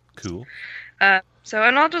 Cool. So,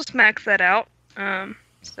 and I'll just max that out.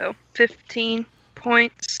 So 15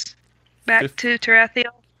 points back to Tarathiel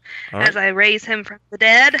All right. as I raise him from the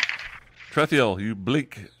dead. Tarathiel, you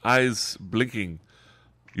blink, eyes blinking.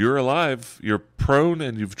 You're alive. You're prone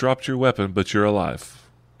and you've dropped your weapon, but you're alive.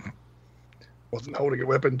 Wasn't holding a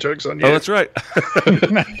weapon. Joke's on you. Oh, that's right.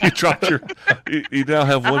 You dropped your. You now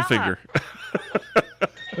have one finger.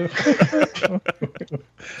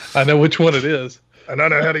 I know which one it is. And I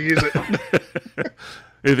know how to use it.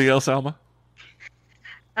 Anything else, Alma?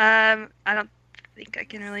 I don't think I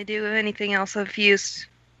can really do anything else of use,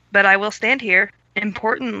 but I will stand here.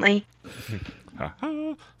 Importantly,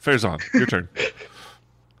 Ha-ha. Fair's on. Your turn.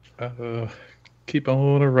 Keep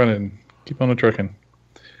on a running. Keep on a trucking.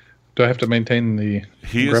 Do I have to maintain the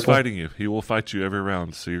He is grapple? fighting you. He will fight you every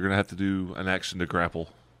round, so you're going to have to do an action to grapple.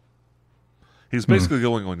 He's basically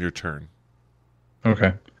going on your turn.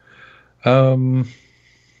 Okay. I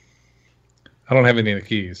don't have any of the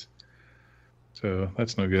keys, so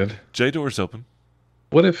that's no good. J door's open.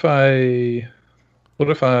 What if I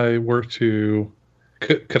were to?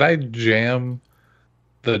 Could I jam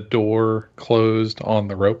the door closed on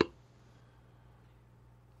the rope?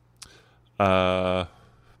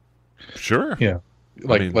 Sure. Yeah.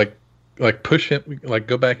 Like push him, like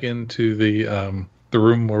go back into the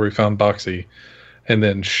room where we found Boxy, and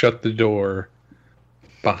then shut the door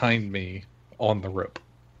behind me on the rope.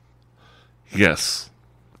 Yes.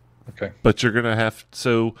 Okay. But you're going to have...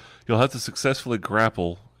 So you'll have to successfully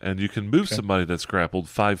grapple, and you can move somebody that's grappled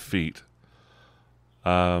 5 feet.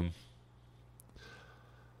 And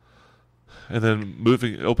then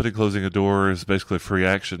opening, closing a door is basically a free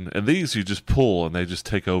action. And these you just pull, and they just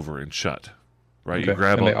take over and shut. Right? Okay. You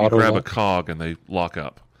grab, And they you grab a auto-lock? cog, and they lock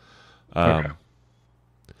up. Okay.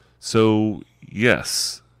 So,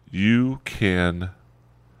 yes, you can...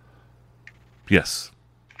 Yes,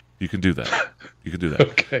 you can do that. You can do that.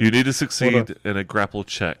 Okay. You need to succeed in a grapple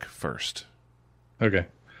check first. Okay.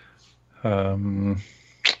 I'm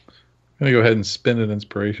gonna go ahead and spend an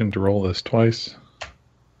inspiration to roll this twice.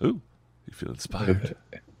 Ooh, you feel inspired.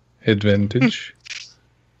 Advantage.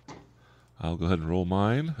 I'll go ahead and roll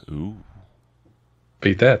mine. Ooh.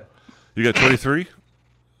 Beat that. You got 23?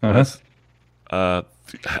 Uh-huh.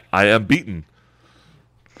 I am beaten.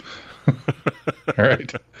 All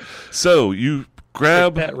right. So you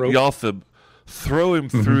grab Take that rope. Yotham, throw him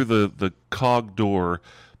through the cog door,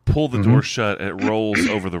 pull the door shut, and it rolls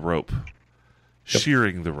over the rope,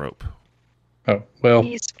 shearing the rope. Oh, well,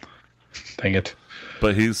 He's dang it.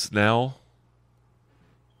 But he's now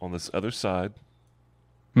on this other side,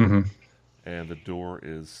 Mm-hmm. and the door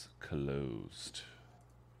is closed.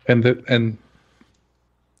 And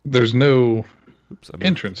there's no Oops, I moved-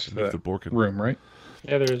 entrance to moved that the Borkin. room, right?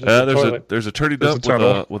 Yeah, there's a toilet. there's a turdy There's a dump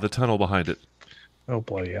tunnel. with a tunnel behind it. Oh,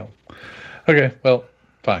 bloody hell. Okay, well,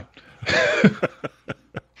 fine.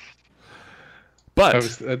 But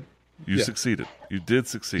I you yeah. succeeded. You did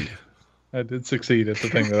succeed. did succeed at the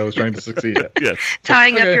thing that I was trying to succeed at. Yes.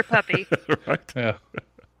 tying up Okay. your puppy. Right. Yeah.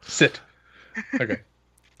 Sit. Okay.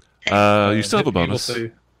 You still have a Hit me, we'll bonus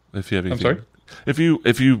say- if you have anything. I'm sorry?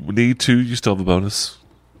 If you need to, you still have a bonus.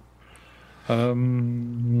 I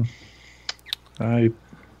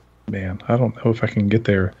don't know if I can get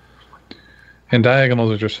there. And diagonals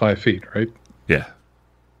are just 5 feet, right? Yeah.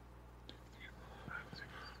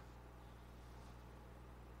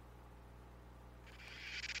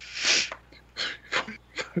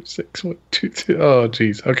 5, 6, 1, 2, 3. Oh,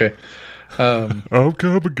 jeez. Okay. I'm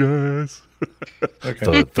coming, guys. Okay.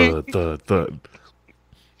 Thud, thud, thud, thud.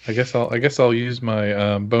 I guess I'll use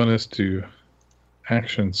my bonus to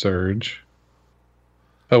action surge.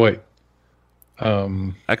 Oh wait.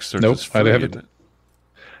 Extra Nope, is I free, haven't. isn't it?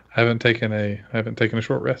 I haven't taken a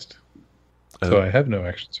short rest, so Oh. I have no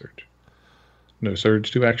action surge. No surge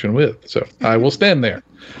to action with, so I will stand there.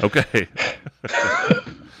 Okay.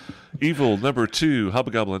 Evil number 2,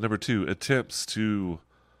 Hobgoblin number 2 attempts to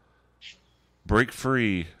break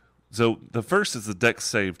free. So the first is the dex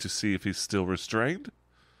save to see if he's still restrained.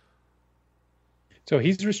 So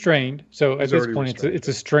he's restrained. So at He's this already point, restrained. it's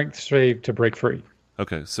a strength save to break free.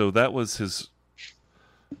 Okay, so that was his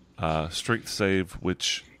strength save,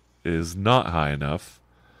 which is not high enough.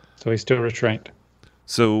 So he's still restrained.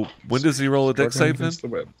 So when does he roll a dex Struggling save then? against the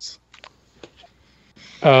webs.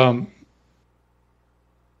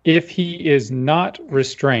 If he is not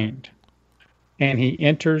restrained and he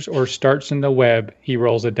enters or starts in the web, he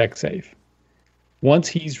rolls a dex save. Once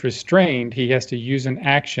he's restrained, he has to use an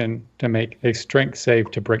action to make a strength save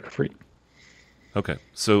to break free. Okay,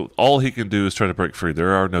 so all he can do is try to break free.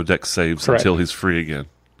 There are no dex saves Correct. until he's free again.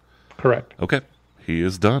 Correct. Okay, he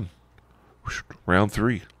is done. Round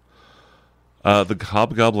 3. The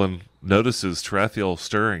hobgoblin notices Tarathiel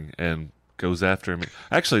stirring and goes after him.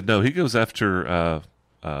 Actually, no, he goes after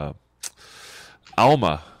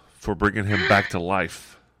Alma for bringing him back to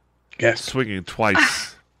life, Yes. swinging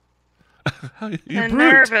twice. You The brute.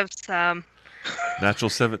 nerve of some. Natural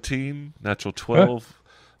 17, natural 12.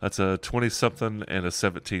 That's a 20-something and a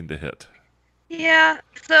 17 to hit. Yeah,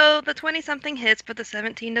 so the 20-something hits, but the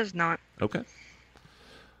 17 does not. Okay.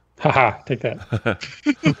 Haha, take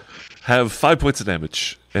that. Have 5 points of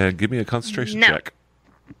damage and give me a concentration No. check.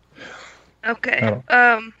 Okay.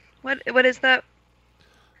 What is that?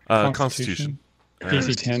 Constitution.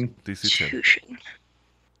 DC 10. DC 10. Constitution.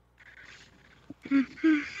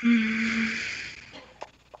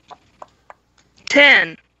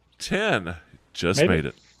 10. 10. Just Made made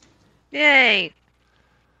it. it. Yay.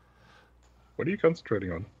 What are you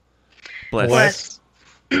concentrating on? Bless.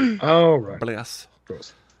 Oh, right. Of Bless.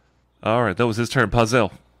 course. All right, that was his turn.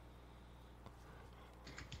 Pazel.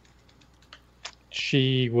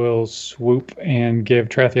 She will swoop and give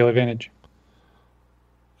Trathiel advantage.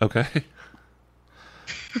 Okay.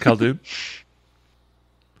 Khaldun.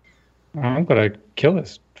 I'm gonna kill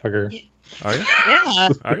this fucker. Are you? Yeah.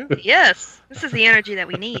 Are you? Yes. This is the energy that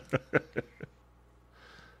we need.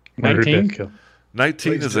 Murder, 19? death, kill.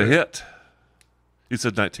 19 Please is a do. hit. You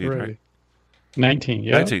said 19, right? Hooray. 19,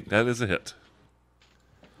 yeah. 19. That is a hit.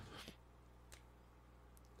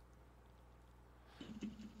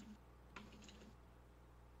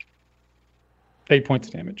 Eight points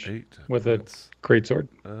of damage 8 with a points greatsword.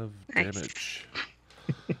 of Nice. damage.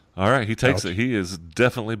 All right, he takes Ouch. it. He is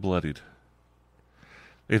definitely bloodied.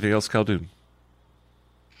 Anything else, Khaldun?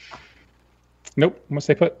 Nope. I'm gonna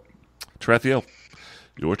stay put. Trathiel,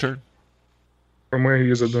 your turn. From where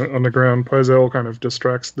he is on the ground, Pazel kind of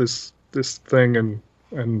distracts this thing,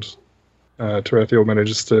 and Tarathiel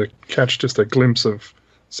manages to catch just a glimpse of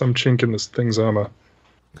some chink in this thing's armor.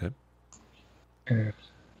 Okay. And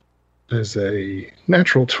there's a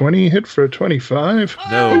natural 20 hit for a 25.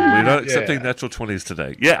 No, we're not accepting natural 20s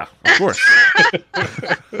today. Yeah, of course.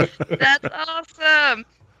 That's awesome.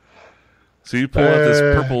 So you pull out this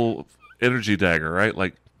purple energy dagger, right?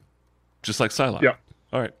 Like, just like Psylocke. Yeah.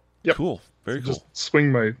 All right. Yep. Cool. Very cool. Just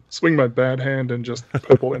swing my bad hand, and just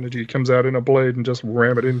purple energy comes out in a blade, and just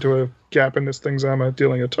ram it into a gap in this thing's armor,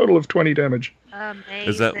 dealing a total of 20 damage. Amazing.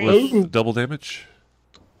 Is that with double damage?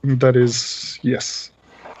 That is, yes.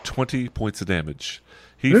 20 points of damage.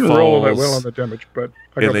 He He didn't roll all that well on falls the damage, but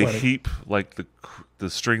I got in a plenty. heap like the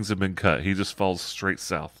strings have been cut. He just falls straight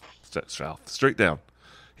straight down.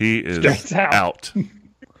 He is Straight out. out.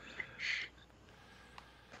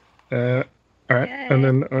 All right, Yay. and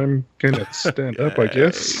then I'm gonna stand up, I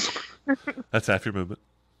guess. That's half your movement.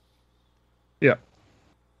 Yeah.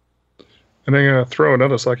 And then I'm gonna throw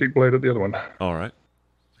another psychic blade at the other one. All right.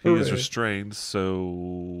 He is Hooray. restrained,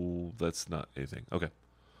 so that's not anything. Okay.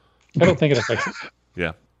 I don't think it affects it.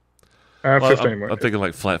 Yeah. I have Well, 15 I'm more. thinking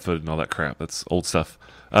like flat-footed and all that crap. That's old stuff.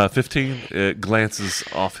 15, it glances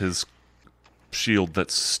off his shield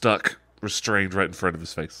that's stuck, restrained right in front of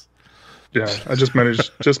his face. Yeah, I just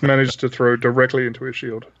managed to throw directly into his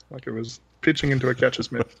shield, like it was pitching into a catcher's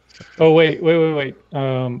mitt. Oh wait.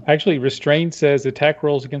 Actually, restrained says attack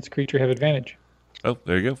rolls against the creature have advantage. Oh,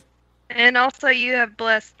 there you go. And also, you have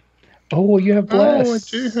blessed. Oh, you have bless. Oh, I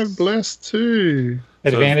do have blessed too.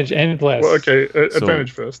 Advantage and bless. Well, okay, So-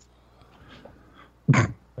 advantage first.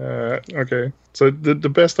 Okay, so the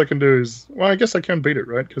best I can do is, well, I guess I can beat it,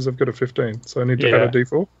 right? Because I've got a 15, so I need to add a Yeah.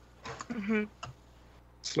 d4. Hmm.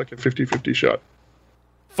 It's like a 50-50 shot.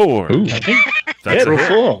 4. Ooh. That's Roll a hit.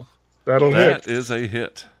 4. That'll That hit. is a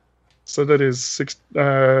hit. So that is six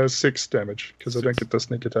damage because I don't get the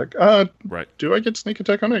sneak attack. Right. Do I get sneak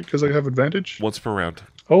attack on it because I have advantage? Once per round.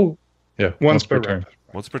 Oh, Yeah, Once per turn. round.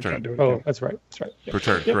 Once per Can't turn. do it oh, again. that's right. That's right. Yep. Per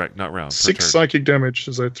turn, Yep. correct. Not round. 6 per turn. psychic damage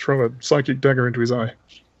as I throw a psychic dagger into his eye.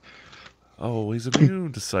 Oh, he's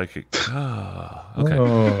immune to psychic. Ah, okay.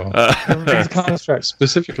 Oh. Everything's construct.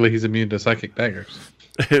 Specifically, he's immune to psychic daggers.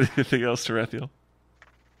 Anything else, Tarathiel?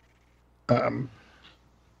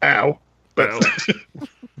 Ow. But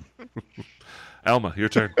Alma, your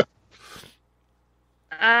turn.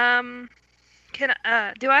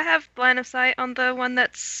 Do I have line of sight on the one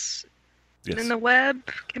that's Yes. in the web?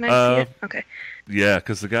 Can I see it? Okay. Yeah,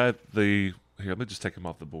 because here, let me just take him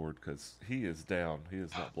off the board because he is down. He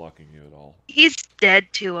is not blocking you at all. He's dead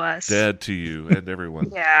to us. Dead to you and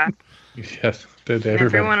everyone. Yeah. Yes, dead to And everybody.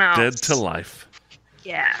 everyone else. Dead to life.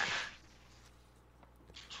 Yeah.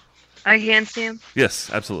 I can see him. Yes,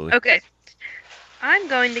 absolutely. Okay. I'm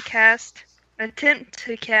going to attempt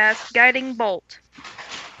to cast Guiding Bolt.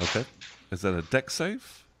 Okay. Is that a deck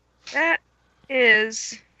save? That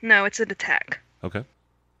is... No, it's an attack. Okay.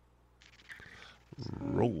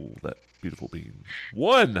 Roll that beautiful bean.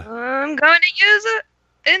 1. I'm going to use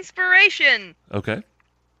a inspiration. Okay. Oh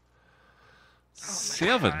my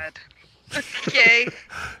 7. God. Okay.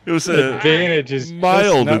 It was a Advantage is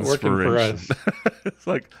mild just not working for inspiration. us. It's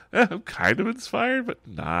like, I'm kind of inspired, but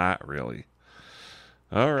not really.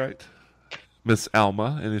 All right. Miss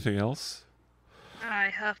Alma, anything else? I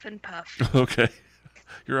huff and puff. Okay.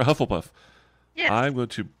 You're a Hufflepuff. Yes. I'm going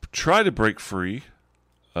to try to break free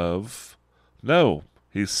of... No,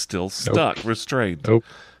 he's still stuck, restrained. Nope.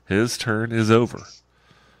 His turn is over.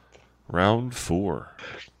 Round 4.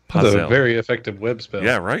 That's a Pazel. very effective web spell.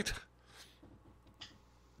 Yeah, right?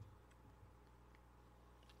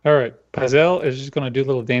 All right. Pazel is just going to do a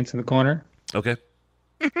little dance in the corner. Okay.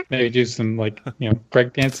 Maybe do some,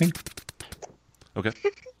 break dancing. Okay.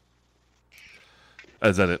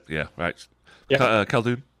 Is that it? Yeah. Right. Yeah.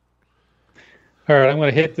 Khaldun. All right. I'm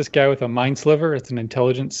going to hit this guy with a Mind Sliver. It's an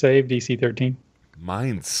intelligence save, DC 13.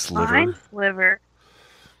 Mind Sliver. Mind sliver.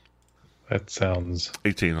 That sounds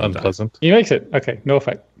 18 on the die. unpleasant. He makes it. Okay. No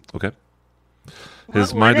effect. Okay. What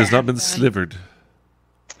His would mind it has not have been done? slivered.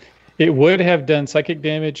 It would have done psychic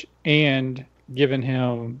damage and given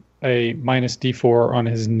him a minus D4 on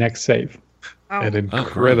his next save. Oh, An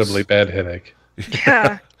incredibly bad headache.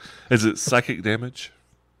 yeah. Is it psychic damage?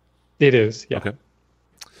 It is, yeah. Okay.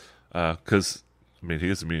 Because, he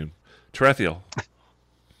is immune. Tarathiel.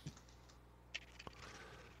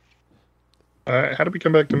 How did we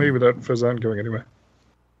come back to me without Fazan going anywhere?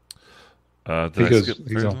 Did Because I skip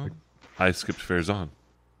he's on. Farazan? I skipped Farazan.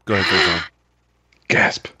 Go ahead, Farazan.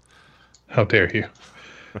 Gasp! How dare you?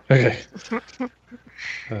 Okay.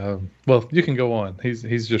 Well, you can go on.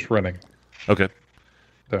 He's just running. Okay.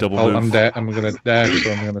 So Double I'm move. I'm going to dash,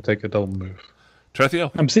 so I'm going to take a double move.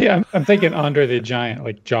 Tarathiel. I'm thinking Andre the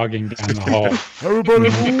Giant, jogging down the hall. Everybody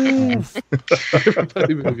move!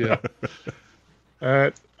 Everybody move, yeah.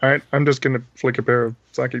 All right, I'm just going to flick a pair of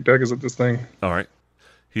psychic daggers at this thing. All right.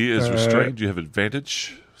 He is restrained. You have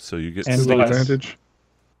advantage, so you get And Still bless. advantage.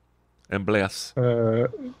 and bless.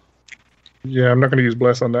 Yeah, I'm not going to use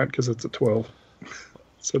bless on that because it's a 12.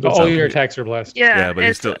 So that's All okay. your attacks are blessed. Yeah. Yeah, but he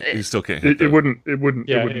it's- still can't hit. it wouldn't do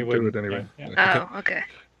Yeah, it anyway. Yeah. Oh, okay.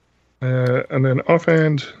 And then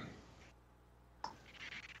offhand.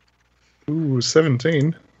 Ooh,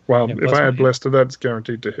 17. Well, Yeah, if bless I me. add bless to that, it's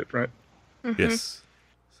guaranteed to hit, right? Yes.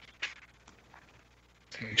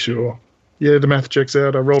 Make sure. Yeah, the math checks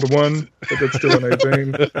out. I rolled a 1, but that's still an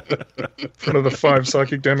 18. Another 5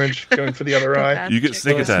 psychic damage going for the other eye. You get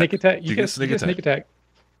sneak attack. Sneak attack. You get sneak attack. Sneak attack.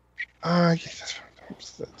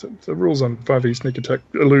 The rules on 5e sneak attack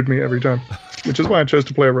elude me every time, which is why I chose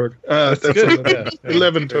to play a rogue. That's good. a-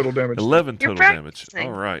 11 total damage. 11 You're total damage. practicing.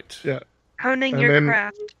 All right. Yeah. Honing And your then-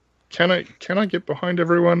 craft. Can I get behind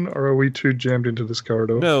everyone, or are we too jammed into this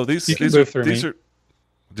corridor? No, these You can these move are through these me. are.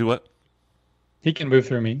 Do what? He can move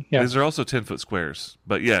through me. Yeah. These are also 10-foot squares.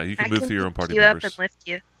 But yeah, you can I move can through your own pick party you up members. and lift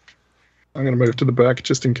you. I'm going to move to the back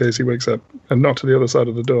just in case he wakes up, and not to the other side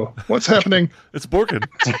of the door. What's happening? It's Borkin.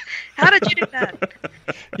 How did you do that?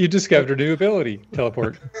 You discovered a new ability,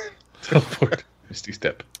 teleport. Teleport. Misty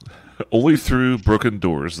step. Only through broken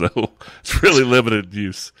doors, though. It's really limited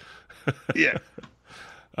use. Yeah.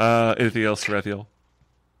 Anything else, Tarathiel?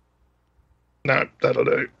 No, that'll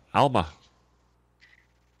do. Alma.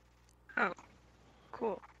 Oh,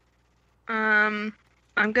 cool. I'm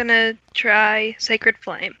gonna try Sacred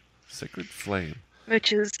Flame, Sacred Flame.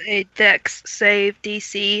 which is a Dex save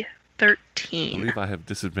DC I 13. believe I have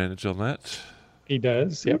disadvantage on that. He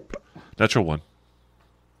does. Yep. Natural 1.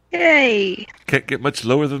 Yay! Can't get much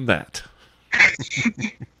lower than that.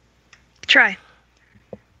 Try.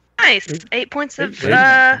 Nice. 8 points of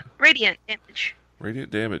radiant damage.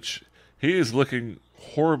 Radiant damage. He is looking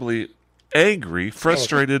horribly angry,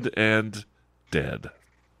 frustrated, and dead.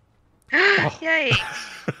 Yay!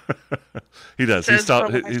 He does. Says the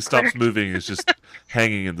He last stops cleric. moving. He's just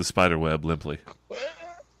hanging in the spider web limply.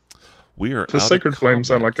 We are Does out Sacred of Flame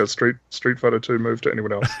sound combat. like a Street Fighter 2 move to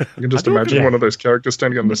anyone else? You can just I don't imagine know. one of those characters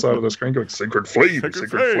standing on the side of the screen going, Sacred Flame,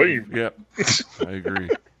 Sacred Flame. Yep, I agree.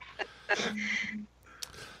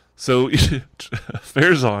 So,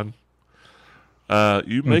 Farazan,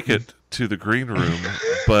 you make it to the green room,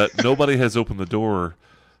 but nobody has opened the door.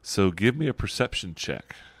 So, give me a perception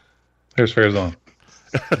check. There's Farazan.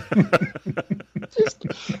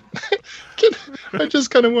 I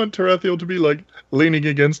just kind of want Tarathiel to be leaning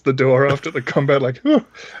against the door after the combat, and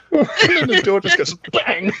then the door just goes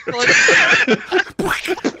bang.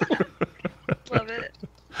 Love it.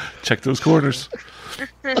 Check those corners.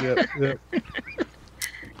 Yep.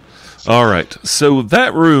 All right. So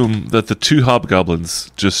that room that the two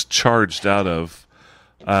hobgoblins just charged out of,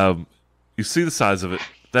 you see the size of it.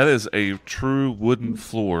 That is a true wooden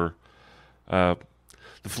floor.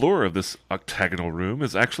 The floor of this octagonal room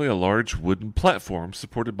is actually a large wooden platform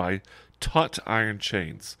supported by taut iron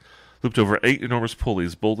chains, looped over 8 enormous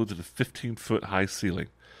pulleys bolted to the 15-foot high ceiling.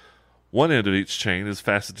 One end of each chain is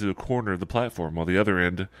fastened to a corner of the platform, while the other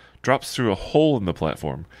end drops through a hole in the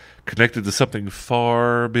platform, connected to something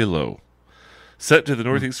far below. Set to the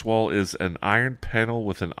northeast wall is an iron panel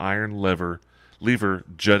with an iron lever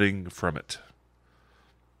jutting from it.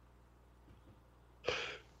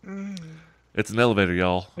 It's an elevator,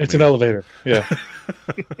 y'all. It's an elevator. Yeah.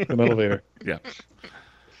 An elevator. Yeah.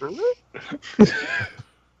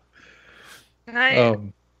 I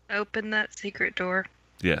open that secret door?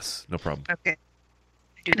 Yes, no problem. Okay.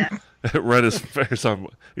 Do that. Right as fast on,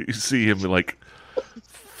 you see him like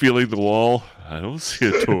feeling the wall. I don't see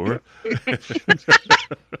a door.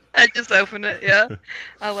 I just opened it, yeah.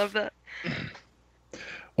 I love that.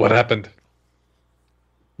 What happened?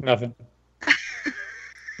 Nothing.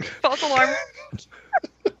 False alarm.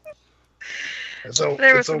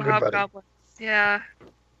 There was some hobgoblins. Yeah.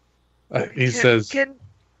 He says,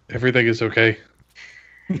 everything is okay.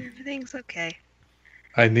 Everything's okay.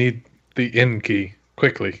 I need the inn key.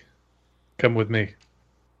 Quickly. Come with me.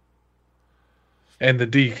 And the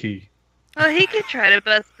D key. Well, he could try to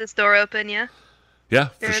bust this door open, yeah? Yeah,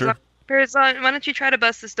 for sure. Perizon, why don't you try to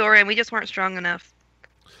bust this door in? We just weren't strong enough.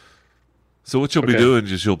 So what you'll be doing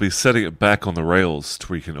is you'll be setting it back on the rails to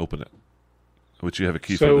where you can open it. Which you have a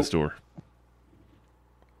key for this door.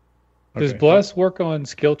 Does Bless work on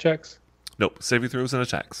skill checks? Nope. Saving throws and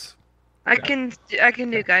attacks. I can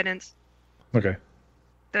do guidance. Okay.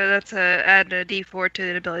 So that's add a D4 to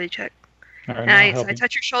the ability check. All right, And I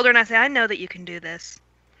touch your shoulder and I say, I know that you can do this.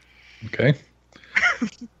 Okay. You're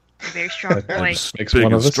a very strong boy. Makes Big one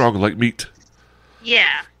and of us. strong like meat.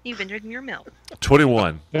 Yeah, you've been drinking your milk.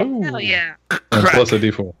 21. Ooh. Hell yeah. And plus a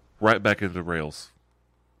D4. Right back into rails.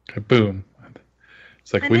 Okay, boom.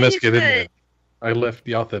 It's like, I we know must you get in could. there. I left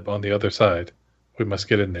Yothib on the other side. We must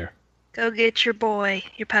get in there. Go get your boy,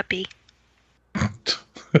 your puppy.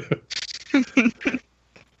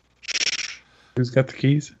 Who's got the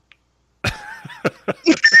keys?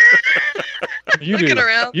 You do. Looking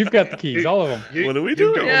around. You've got the keys, all of them. What are we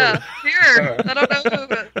doing? Yeah, here. I don't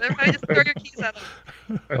know. Everybody just throw your keys at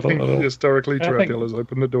him. I think historically I think- Tarathiel has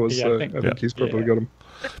opened the doors, Yeah, so I think- I think he's probably got them.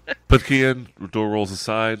 Put key in. Door rolls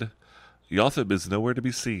aside. Yothib is nowhere to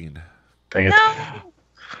be seen. Dang it. No.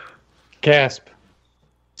 Gasp.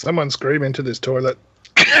 Someone scream into this toilet.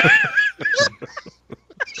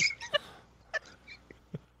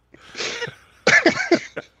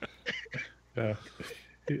 Yeah.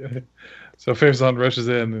 So Farazan rushes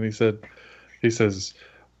in and he says, he's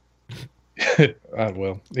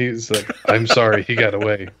like, I'm sorry, he got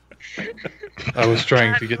away. I was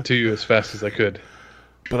trying to get to you as fast as I could.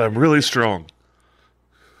 But I'm really strong.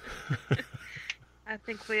 I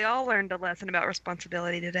think we all learned a lesson about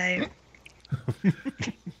responsibility today.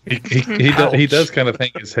 He does kind of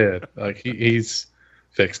hang his head. Like he's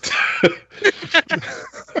fixed.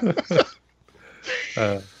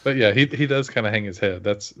 But yeah, he does kind of hang his head.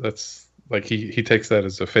 That's like he takes that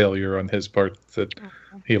as a failure on his part that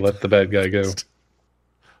he let the bad guy go.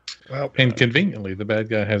 Well, And conveniently, the bad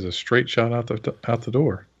guy has a straight shot out the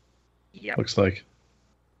door. Yep. Looks like.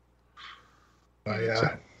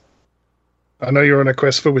 I know you're on a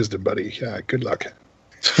quest for wisdom, buddy. Good luck.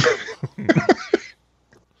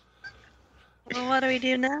 Well, what do we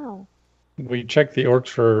do now? We check the orcs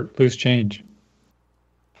for loose change.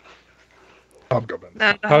 Hobgoblin.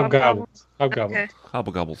 The Hobgoblins. Hobgoblins. Okay.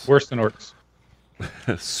 Hobblegobbles. Worse than orcs.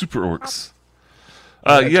 Super orcs.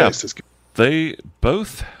 That Yeah, taste is good. they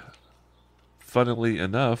both, funnily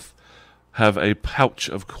enough, have a pouch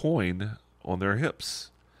of coin on their hips,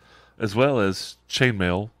 as well as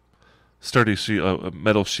chainmail, sturdy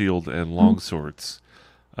metal shield, and long swords.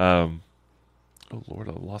 Oh Lord,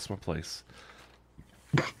 I lost my place.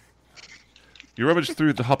 You rummage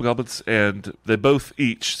through the hobgoblins, and they both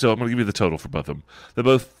each. So I'm going to give you the total for both of them. They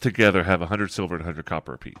both together have 100 silver and 100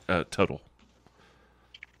 copper apiece, total.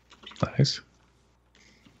 Nice.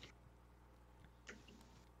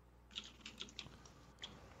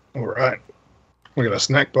 All right. We got a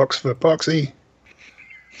snack box for Poxy.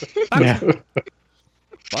 Yeah.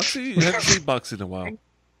 Boxy, you haven't seen Boxy in a while.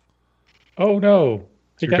 Oh no.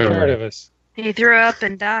 He got Recovery. tired of us. He threw up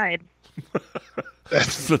and died.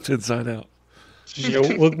 That's Flipped inside out. You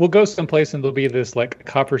know, we'll go someplace and there'll be this like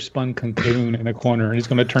copper spun cocoon in a corner, and he's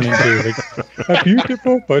going to turn into like, a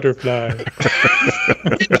beautiful butterfly.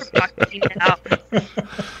 Fucking out.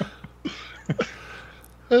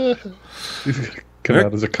 He's gonna come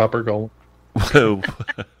out as a copper golem.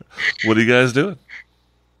 What are you guys doing?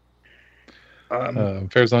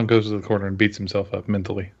 Farazan goes to the corner and beats himself up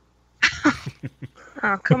mentally.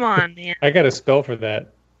 Oh, come on, man. I got a spell for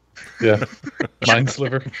that. Yeah. Mind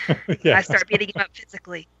sliver. Yeah. I start beating him up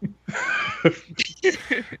physically.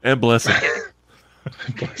 And blessing.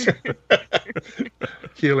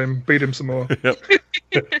 heal him, beat him some more. Yep.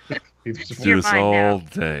 He's Do You're this mine all now.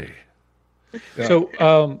 day. Yeah. So,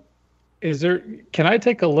 can I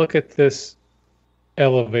take a look at this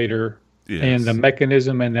elevator Yes. and the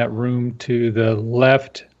mechanism in that room to the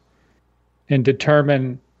left and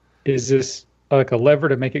determine, is this like a lever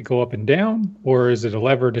to make it go up and down, or is it a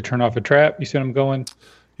lever to turn off a trap? You see what I'm going?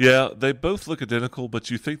 Yeah, they both look identical, but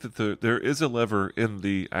you think that there is a lever in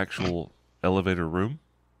the actual elevator room.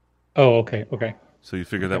 Oh, okay, okay. So you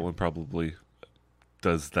figure that Okay. one probably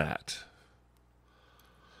does that.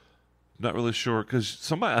 Not really sure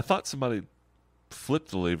because I thought somebody flipped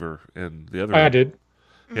the lever in the other I one. did.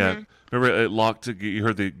 Yeah, Mhm. remember it locked. You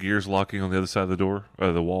heard the gears locking on the other side of the door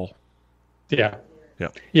or the wall. Yeah. Yeah.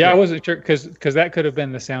 Yeah, I wasn't sure because that could have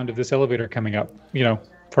been the sound of this elevator coming up.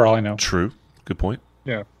 For all I know. True. Good point.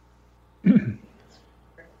 Yeah.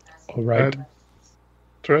 All right.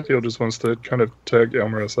 Tarathiel just wants to kind of tag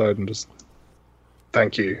Elmer aside and just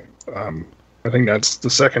thank you. I think that's the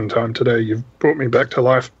second time today you've brought me back to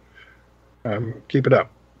life. Keep it up,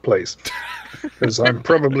 please, because I'm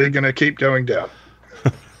probably going to keep going down.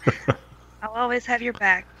 I'll always have your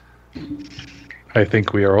back. I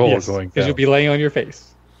think we are all Yes, going because down. you'll be laying on your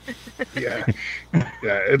face. Yeah,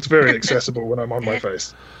 it's very accessible when I'm on my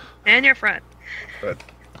face. And your front.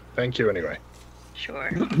 Thank you anyway. Sure.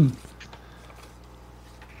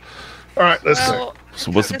 All right, let's go. Well,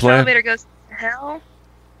 So what's the this plan? elevator goes to hell.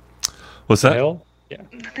 What's that? Hell? I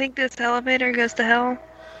think this elevator goes to hell.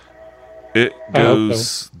 It I hope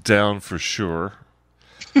goes down for sure.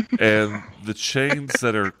 And the chains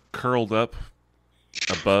that are curled up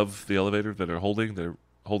above the elevator that are holding the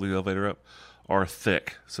elevator up are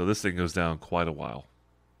thick. So this thing goes down quite a while.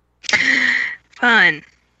 Fun.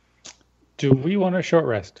 Do we want a short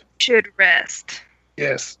rest? Should rest.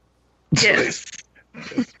 Yes, Yes.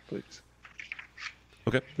 yes, please.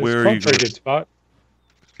 Okay. This Where are you phone's a pretty going? good spot.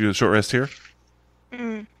 You gonna short rest here?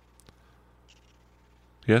 Mm,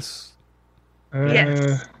 Yes?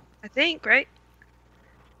 yes. I think, right?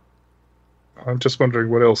 I'm just wondering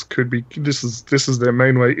what else could be. This is their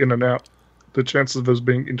main way in and out. The chances of us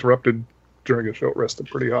being interrupted during a short rest are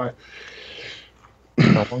pretty high.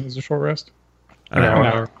 How long is a short rest? An hour. hour.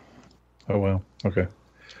 An hour. Oh, well. Okay.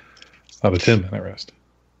 It's not a 10-minute rest.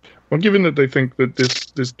 Well, given that they think that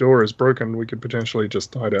this door is broken, we could potentially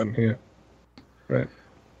just hide out in here, right?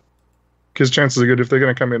 Because chances are good if they're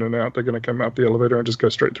going to come in and out, they're going to come out the elevator and just go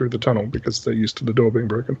straight through the tunnel because they're used to the door being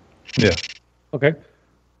broken. Yeah. Okay.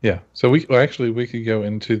 Yeah. So we could go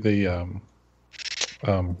into the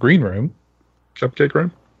green room. Cupcake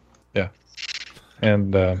room?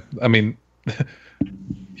 And, I mean,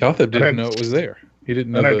 Yothab didn't know it was there. He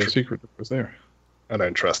didn't know the secret that was there. I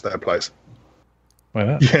don't trust that place. Why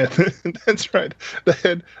not? Yeah, that's right.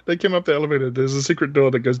 They came up the elevator. There's a secret door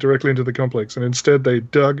that goes directly into the complex, and instead they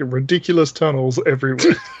dug ridiculous tunnels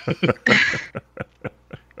everywhere.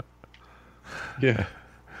 Yeah.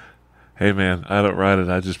 Hey man, I don't write it,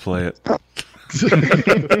 I just play it.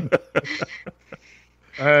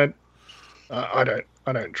 I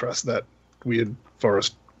don't trust that weird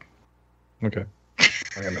forest. Okay.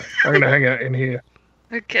 I'm gonna hang out in here.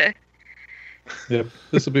 Okay. Yep.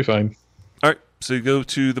 This will be fine. Alright, so you go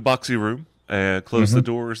to the boxy room and close the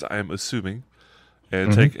doors, I'm assuming,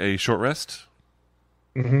 and take a short rest.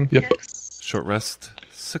 Mm-hmm. Yep. Yes. Short rest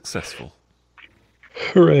successful.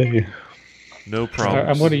 Hooray. No problems.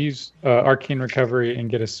 I'm going to use Arcane Recovery and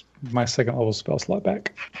get my second level spell slot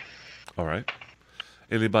back. Alright.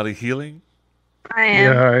 Anybody healing? I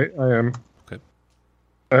am. Yeah, I am.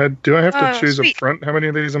 Okay. Do I have to Oh, choose sweet. up front how many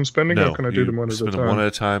of these I'm spending, No, or can I do them one at a spend them time? one at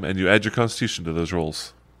a time, and you add your constitution to those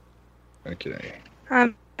rolls. Okay.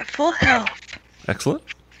 I'm at full health. Excellent.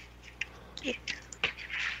 Yeah,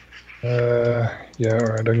 all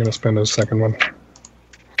right. I'm gonna spend a second one.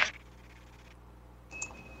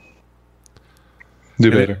 Do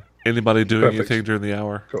better. Anybody doing Perfect. anything during the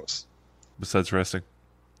hour Of course. besides resting?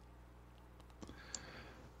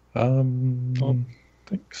 I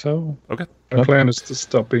think so. Okay. My plan is to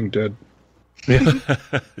stop being dead.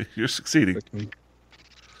 You're succeeding.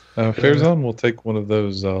 Fairzone will take one of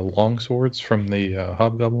those long swords from the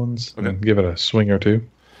hobgoblins Okay. and give it a swing or two.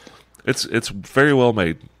 It's very well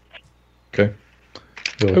made. Okay.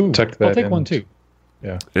 We'll Ooh, tuck that I'll take in. one too.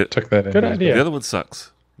 Yeah. It- Tuck that in. Good as idea. The other one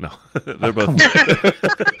sucks. No, they're both Come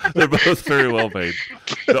they're both very well made.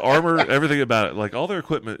 The armor, everything about it, like all their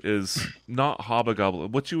equipment is not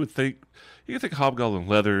hobgoblin. What you would think, you think hobgoblin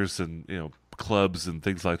leathers and clubs and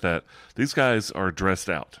things like that. These guys are dressed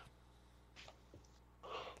out,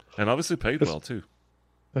 and obviously paid well too.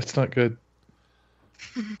 That's not good.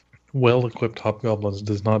 Well-equipped hobgoblins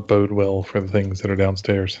does not bode well for the things that are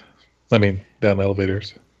downstairs. I mean, down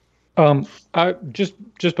elevators. I just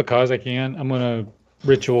because I can, I'm gonna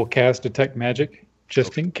ritual cast detect magic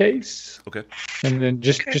just in case, Okay. and then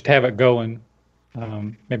just have it going.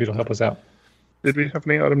 Maybe it'll help us out. Did we have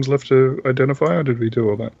any items left to identify, or did we do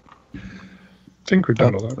all that? I think we've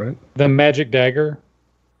done all that, right? The magic dagger.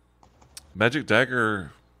 Magic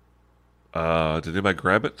dagger. Did anybody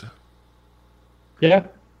grab it? Yeah.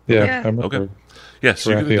 Yeah, Yeah. I remember. Okay. Yes,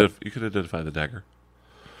 you Raphael. can identify the dagger.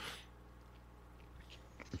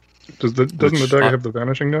 Doesn't the Which, dagger have the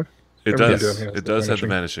vanishing though? It Everybody does. down here has It the does have the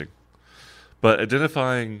vanishing. vanishing. But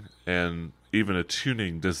identifying and even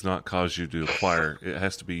attuning does not cause you to acquire. It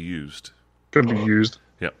has to be used. Could be used.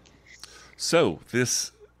 Yep. So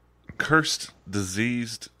this cursed,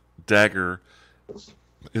 diseased dagger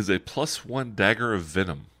is a +1 dagger of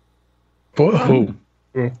venom. Whoa.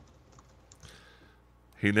 Oh,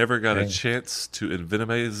 He never got a Dang. chance to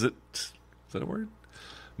envenomize it. Is that a word?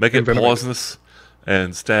 Make it Envenomate. poisonous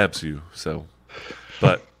and stabs you. So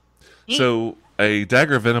a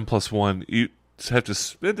dagger of venom +1, you have to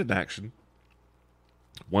spend an action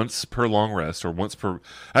once per long rest, or once per.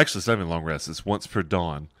 Actually, it's not even long rest. It's once per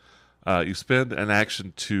dawn. You spend an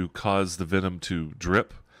action to cause the venom to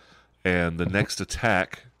drip, and the next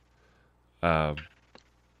attack that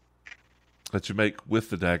you make with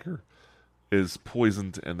the dagger is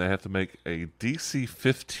poisoned, and they have to make a DC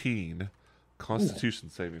 15 Constitution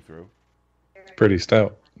saving throw. It's pretty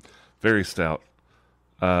stout. Very stout.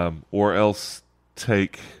 Or else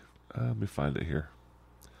take. Let me find it here.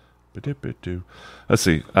 Let's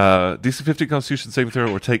see. DC 15 Constitution saving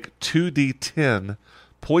throw, or take 2d10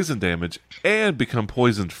 poison damage and become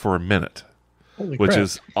poisoned for a minute, Holy which crap.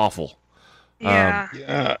 is awful. Yeah.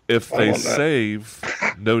 yeah. If I they want that. save,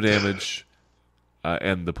 no damage,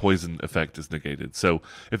 and the poison effect is negated. So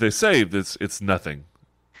if they save, it's nothing.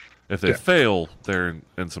 If they Yeah. fail, they're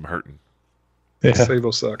in some hurting. Yeah. Save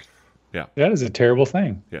or suck. That is a terrible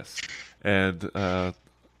thing. Yes. And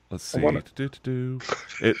let's see. I want it.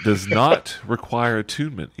 It does not require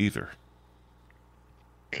attunement either.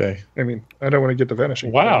 Okay. I mean, I don't want to get the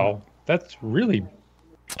vanishing. Wow. That's really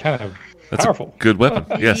kind of That's powerful. a good weapon.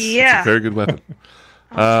 Yes. It's Yeah. a very good weapon.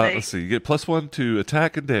 I'll say. Let's see. You get +1 to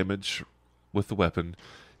attack and damage with the weapon.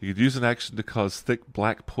 You could use an action to cause thick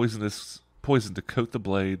black poison to coat the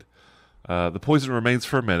blade. The poison remains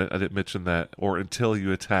for a minute. I didn't mention that. Or until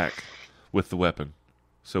you attack with the weapon.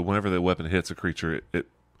 So whenever the weapon hits a creature, it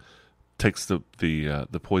takes the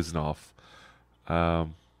poison off.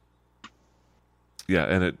 Yeah,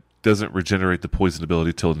 and it doesn't regenerate the poison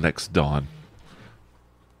ability till next dawn.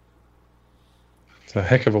 It's a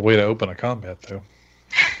heck of a way to open a combat, though.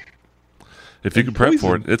 If you can prep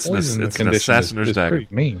for it, it's Poison an condition assassin's is dagger.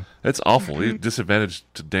 pretty mean. It's awful. You disadvantage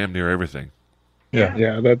to damn near everything. Yeah.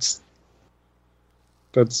 Yeah, that's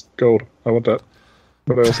gold. I want that,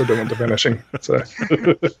 but I also don't want the vanishing. So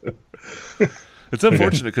It's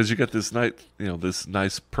unfortunate because you got this this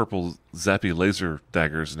nice purple zappy laser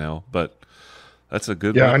daggers now, but that's a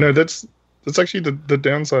good yeah, weapon. I know that's actually the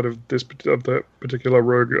downside of that particular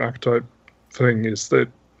rogue archetype thing is that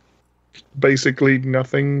basically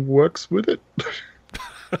nothing works with it.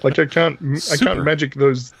 Like I can't Super. magic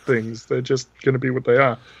those things. They're just going to be what they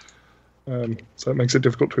are. So it makes it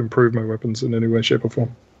difficult to improve my weapons in any way, shape, or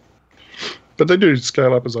form. But they do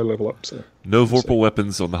scale up as I level up. So No Vorpal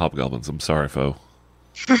weapons on the hobgoblins. I'm sorry, foe.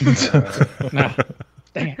 Nah.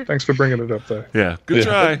 Dang it. thanks for bringing it up, though. Yeah, good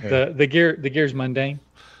try. The gear's mundane.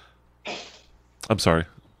 I'm sorry.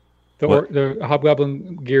 The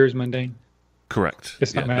hobgoblin gear is mundane. Correct.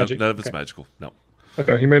 It's not Yeah, magic. None of it's Okay. magical. No.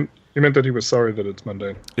 Okay, he meant that he was sorry that it's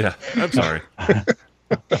mundane. Yeah, I'm sorry.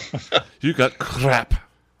 You got crap.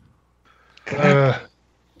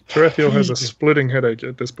 Tarathiel has a splitting headache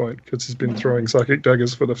at this point because he's been throwing psychic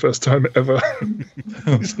daggers for the first time ever.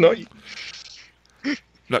 He's not.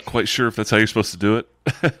 Not quite sure if that's how you're supposed to do it.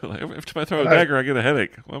 Like, every time I throw a dagger, I get a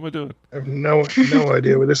headache. What am I doing? I have no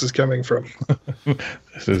idea where this is coming from.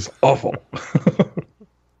 This is awful.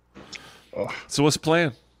 So what's the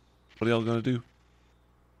plan? What are y'all going to do?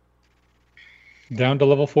 Down to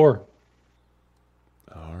level 4.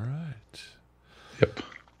 All right. Yep.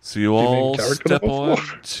 So you mean all character step level on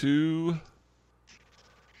 4? to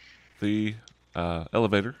the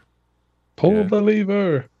elevator. Pull Yeah. the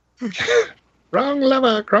lever. Wrong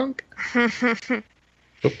lever, Kronk.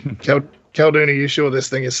 Khaldun, are you sure this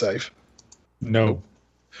thing is safe? No.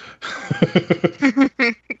 I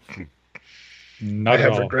Not at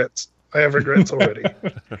have all. regrets. I have regrets already.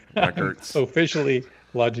 Records. Officially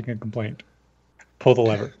lodging a complaint. Pull the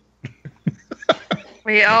lever.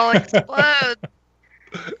 We all explode.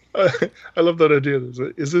 I love that idea.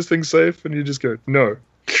 Is this thing safe? And you just go, no.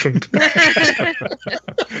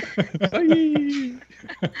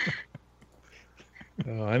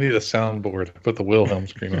 Oh, I need a soundboard. Put the Wilhelm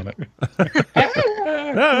scream on it.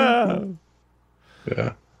 Ah!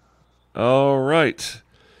 Yeah. All right.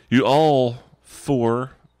 You all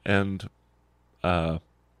four and an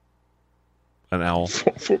owl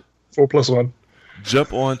 4 + 1.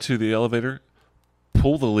 jump onto the elevator,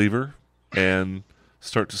 pull the lever, and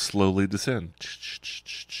start to slowly descend.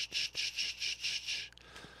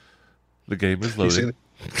 The game is loading.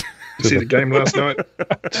 You see the game last night?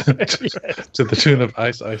 To the tune of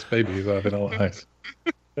Ice Ice Baby by Vanilla Ice.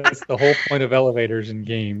 That's the whole point of elevators in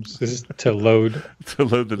games, is to load To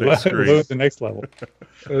load the next screen. load the next level.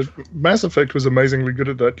 Mass Effect was amazingly good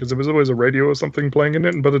at that because there was always a radio or something playing in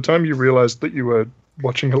it, and by the time you realized that you were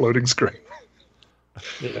watching a loading screen,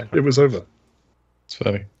 Yeah. it was over. It's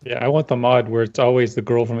funny. Yeah, I want the mod where it's always the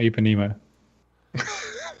girl from Ipanema.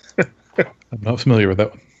 I'm not familiar with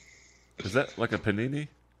that one. Is that like a panini?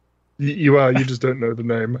 You are, you just don't know the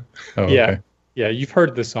name. Oh, Yeah. okay. Yeah, you've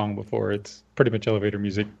heard this song before. It's pretty much elevator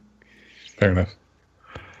music. Fair enough.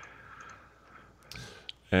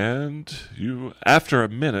 And you, after a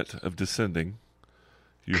minute of descending,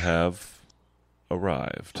 you have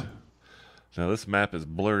arrived. Now this map is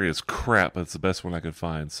blurry as crap, but it's the best one I could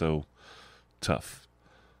find, so tough.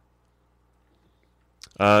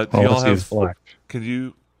 Do All I y'all see is have? black. Can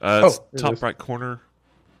you? It's there it top is. right corner.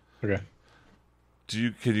 Okay.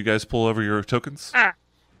 Can you guys pull over your tokens? Ah.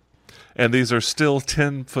 And these are still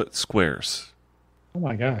 10-foot squares. Oh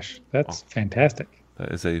my gosh, that's fantastic.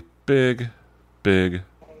 That is a big, big.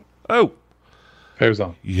 Oh, Fair's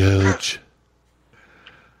on. huge.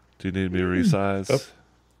 Do you need me to resize? Yep.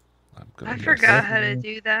 I forgot how to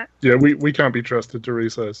do that. Yeah, we can't be trusted to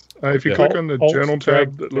resize. If you Yeah. click on the Alt journal drag-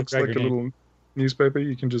 tab that looks drag like a your name. little newspaper,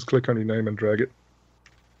 you can just click on your name and drag it.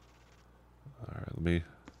 All right, let me.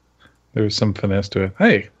 There's some finesse to it.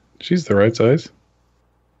 Hey, she's the right size.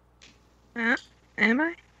 Am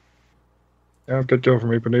I? Yeah, I've got Joe from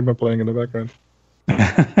Ipanema playing in the background.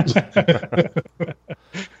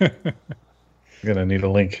 I'm gonna need a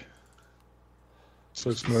link.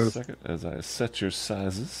 So smooth. Second, as I set your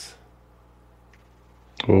sizes.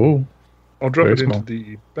 Oh, I'll drop Very it into small.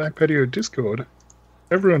 the Back Patio Discord.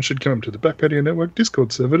 Everyone should come to the Back Patio Network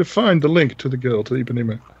Discord server to find the link to the girl to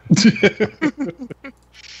Ipanema.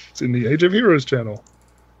 It's in the Age of Heroes channel.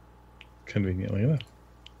 conveniently enough.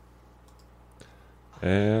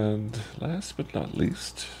 And last but not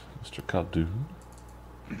least, Mr. Khaldun.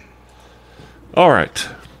 All right.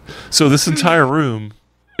 So this entire room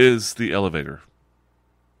is the elevator,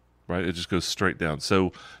 right? It just goes straight down.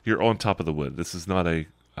 So you're on top of the wood. This is not a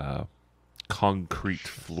concrete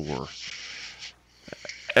floor.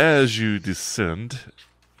 As you descend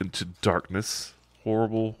into darkness,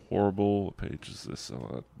 horrible, horrible. What page is this?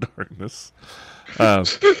 Darkness.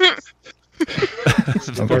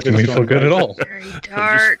 It's not making me feel good at all. Very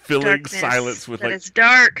dark. filling darkness. silence with, That like- is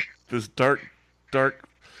dark. This dark,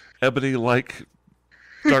 ebony-like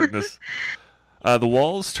darkness. The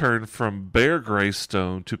walls turn from bare gray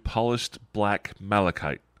stone to polished black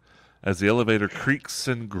malachite as the elevator creaks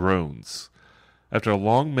and groans. After a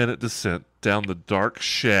long minute descent down the dark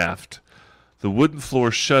shaft, the wooden floor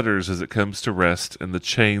shudders as it comes to rest and the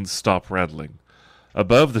chains stop rattling.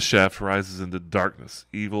 Above the shaft rises into darkness,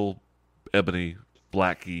 evil, ebony,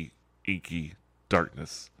 blacky, inky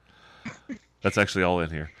darkness. That's actually all in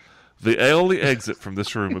here. The only exit from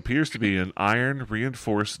this room appears to be an iron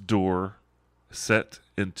reinforced door set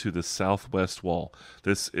into the southwest wall.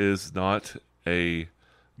 This is not a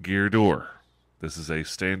gear door. This is a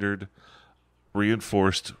standard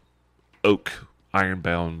reinforced oak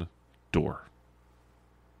iron-bound door.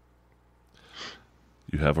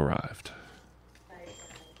 You have arrived.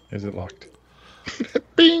 Is it locked?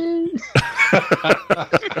 Bing!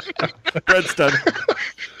 Red's done.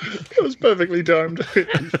 That was perfectly timed. You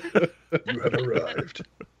have arrived.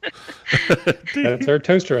 That's our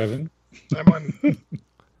toaster oven.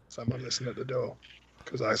 Someone listen at the door,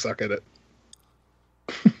 because I suck at it.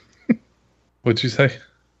 What'd you say?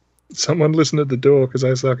 Someone listen at the door, because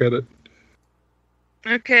I suck at it.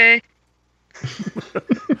 Okay.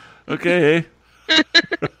 Okay.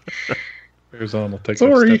 Fair's on. We'll take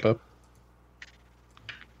Sorry. a step up.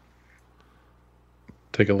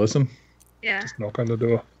 Take a listen. Yeah. Knock on the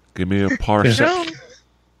door. Give me a No. Parsnip.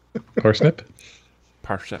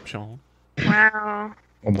 perception. Wow.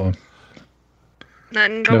 Hold on.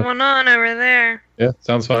 Nothing going on over there. Yeah,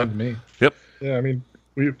 sounds fine to me. Yeah, I mean,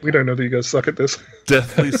 we don't know that you guys suck at this.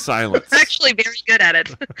 Deathly silence. I'm actually very good at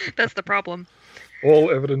it. That's the problem.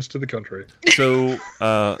 All evidence to the contrary. So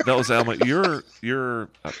that was Alma. Your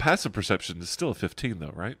passive perception is still a 15,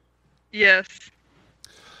 though, right? Yes.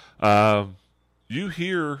 You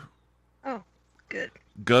hear Oh, good.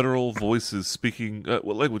 guttural voices speaking.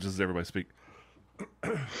 What languages does everybody speak?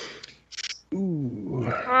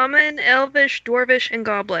 Ooh. Common, Elvish, Dwarvish, and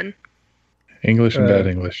Goblin. English and bad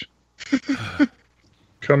English.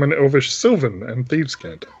 Common, Elvish, Sylvan, and Thieves'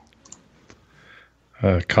 Cant.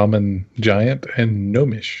 Common giant and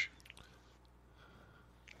gnomish.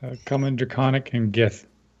 Common, draconic, and gith.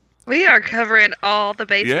 We are covering all the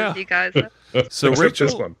bases, Yeah. you guys. So Except Rachel,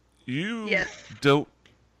 this one. you Yes. don't.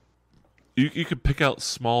 You can pick out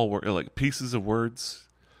small like pieces of words.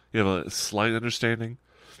 You have a slight understanding.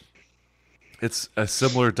 It's a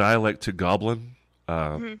similar dialect to Goblin,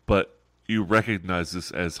 but you recognize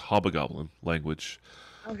this as Hobgoblin language.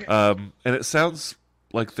 Okay. And it sounds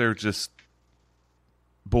like they're just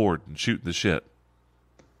bored and shooting the shit.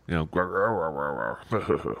 You know,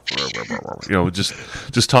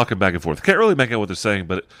 just talking back and forth. Can't really make out what they're saying,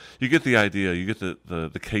 but you get the idea. You get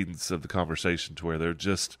the cadence of the conversation to where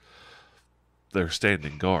they're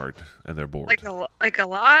standing guard and they're bored. Like a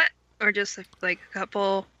lot, or just like a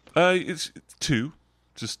couple. It's two,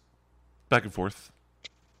 just back and forth.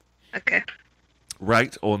 Okay.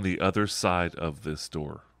 Right on the other side of this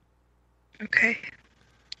door. Okay.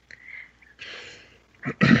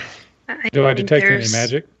 Do I think detect any there's-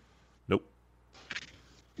 magic? Nope.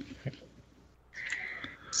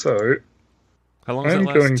 So How long does I'm that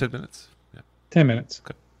last? going- 10 minutes? Yeah. 10 minutes.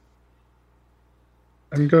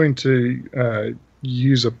 I'm going to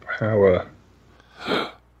use a power.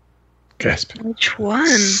 Gasp. Which one?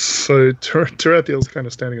 So Tarathiel's kind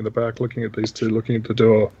of standing in the back, looking at these two, looking at the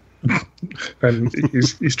door, and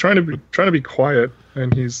he's trying to be quiet,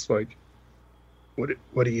 and he's like, "What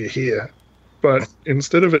do you hear?" But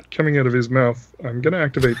instead of it coming out of his mouth, I'm going to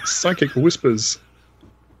activate Psychic Whispers.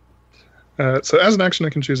 So as an action, I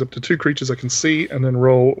can choose up to 2 creatures I can see, and then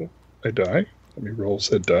roll a die. Let me roll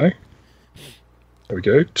said die. There we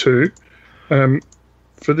go, 2.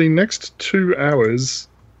 For the next 2 hours,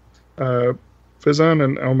 Fezan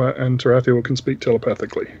and Alma and Tarathiel can speak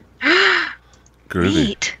telepathically. Groovy.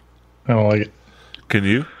 Neat. I don't like it. Can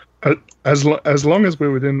you? As long as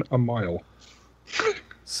we're within a mile.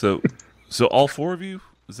 So all 4 of you?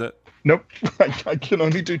 Is that? Nope, I can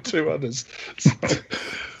only do 2 others.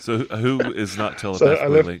 So who is not So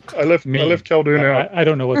telepathically linked? I left Me. Khaldun out. I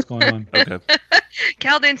don't know what's going on. Okay.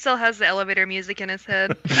 Khaldun still has the elevator music in his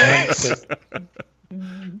head.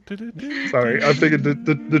 Sorry, I figured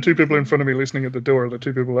the 2 people in front of me listening at the door are the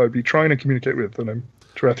 2 people I'd be trying to communicate with, and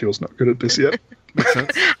Tarathiel's not good at this yet. Makes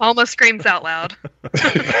sense. Almost screams out loud.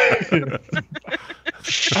 Out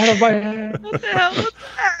of my head. What the hell was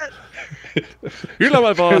that? You're not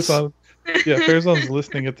my boss. Farazan's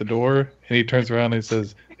listening at the door, and he turns around and he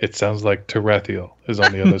says, "It sounds like Tarathiel is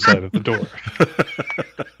on the other side of the door."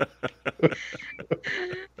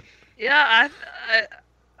 Yeah,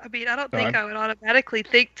 I mean, I don't think I would automatically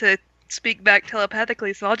think to speak back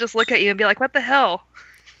telepathically, so I'll just look at you and be like, "What the hell?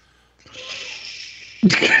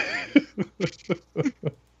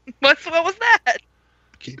 What was that?"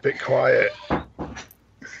 Keep it quiet.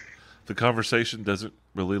 The conversation doesn't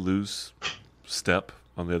really lose step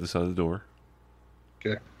on the other side of the door.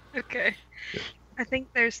 Okay. I think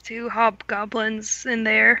there's 2 hobgoblins in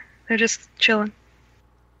there. They're just chilling.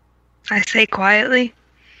 I say quietly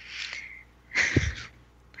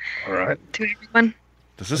All right. to everyone.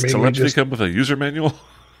 Does this I mean, we telepathy just- come with a user manual?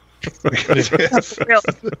 Yes. Real.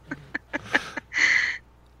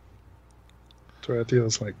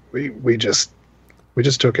 Tarathiel's like, we just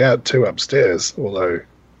took out 2 upstairs, although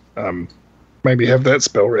maybe have that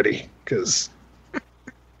spell ready, because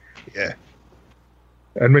yeah.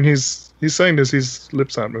 And when he's saying this, his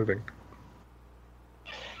lips aren't moving.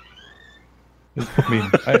 I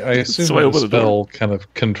mean, I assume So I the open the door. spell kind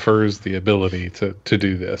of confers the ability to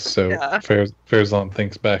do this. So Yeah. Farazan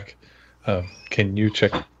thinks back. Can you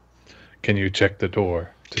check the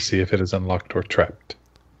door to see if it is unlocked or trapped?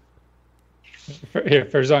 Here,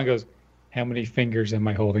 Farazan goes, how many fingers am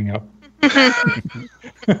I holding up?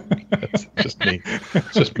 That's just me.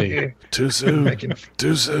 It's just me. Too soon. Making-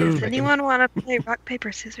 Too soon. Anyone want to play rock,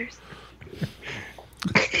 paper, scissors?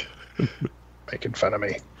 Making fun of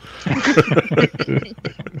me.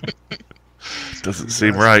 Doesn't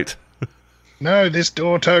seem right. No, this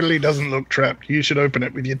door totally doesn't look trapped. You should open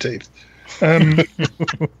it with your teeth. All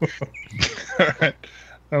right.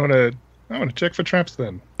 I want to check for traps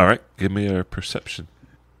then. All right, give me a perception.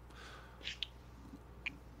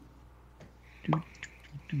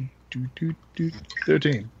 Do, do, do.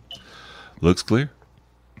 13. Looks clear.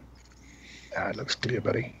 It looks clear,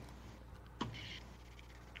 buddy.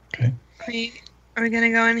 Okay. Are we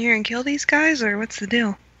gonna go in here and kill these guys, or what's the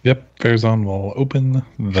deal? Yep. Farazan will open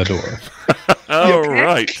the door. All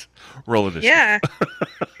right. Roll initiative.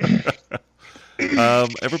 Yeah.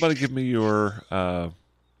 Everybody give me your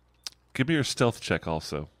stealth check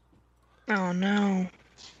also. Oh no.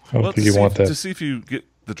 I don't think you want to that. see if you get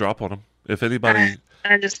the drop on them. If anybody...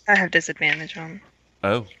 I have disadvantage on.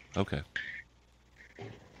 Oh, okay.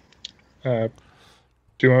 Do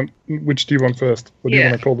you want which do you want first? Or do you Yeah.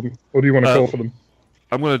 want to call them? Or do you want to call for them?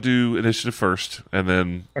 I'm going to do initiative first, and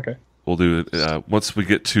then Okay. we'll do it once we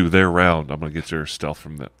get to their round. I'm going to get your stealth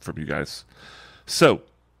from you guys. So,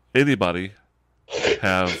 anybody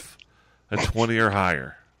have a 20 or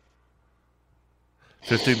higher?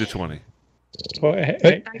 15 to 20. Well,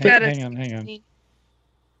 I got hang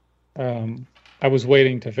on. I was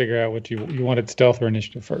waiting to figure out what you wanted, stealth or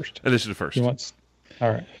initiative first. Initiative first. You want? All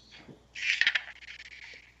right.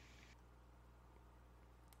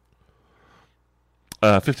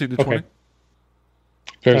 15 to 20. Okay.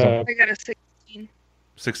 Farazan. I got a 16.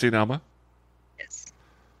 16 Alma. Yes.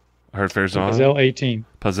 I heard Farazan. Zell 18.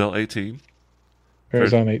 Puzzle 18.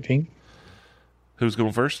 Farazan 18. Who's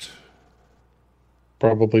going first?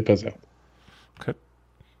 Probably Puzzle. Okay.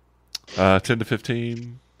 10 to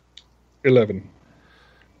 15. 11.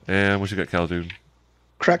 And what you got, Khaldun?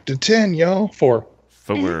 Cracked a 10, y'all. 4.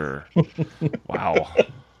 4. Wow.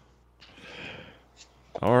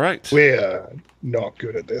 All right. We're not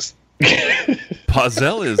good at this.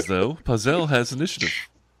 Puzzle is, though. Puzzle has initiative.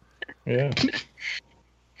 Yeah.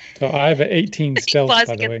 So I have an 18 stealth, Flies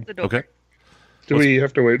by the way. against the door. Okay. Do we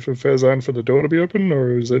have to wait for Farazan for the door to be open,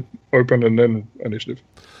 or is it open and then initiative?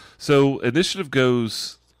 So initiative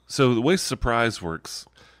goes. So the way surprise works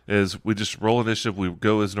is we just roll initiative. We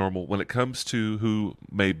go as normal. When it comes to who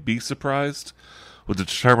may be surprised, we'll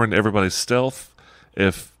determine everybody's stealth.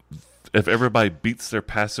 If everybody beats their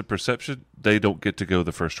passive perception, they don't get to go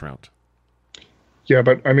the first round. Yeah,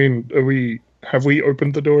 but I mean, have we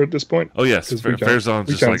opened the door at this point? Oh yes, 'Cause we can't- Farazan's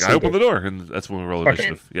we just can't like, see I opened the- the door, and that's when we roll Okay.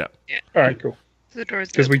 initiative. Yeah. All right, cool. The door's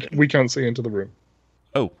Because open. we can't see into the room.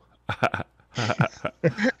 Oh.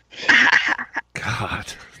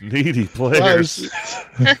 God, needy Well, I players. was,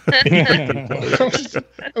 I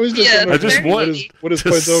was just Yeah, wondering, I just very want- needy. What is To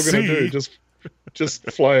Poizel going see. to do?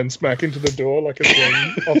 Just fly and smack into the door like it's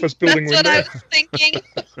an office building That's what window? I was thinking.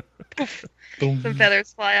 Poof. Some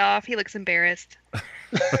feathers fly off. He looks embarrassed.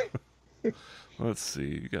 Let's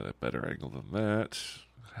see. You got a better angle than that.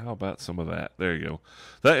 How about some of that? There you go.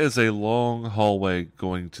 That is a long hallway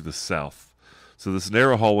going to the south. So this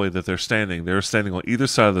narrow hallway that they're standing on either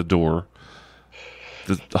side of the door.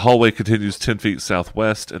 The hallway continues 10 feet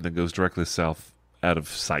southwest and then goes directly south out of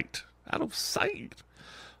sight. Out of sight.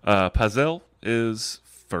 Pazel is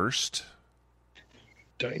first.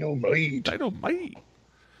 dynamite. Dynamite.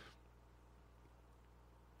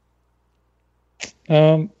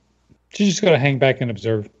 She's just going to hang back and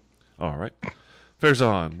observe. All right.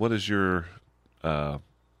 Farazan, what is your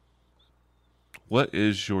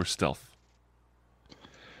stealth?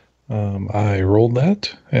 I rolled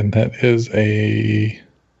that, and that is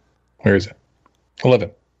where is it?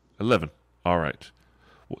 11. 11. All right.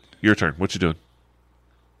 Your turn. What you doing?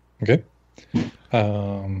 Okay.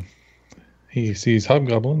 He sees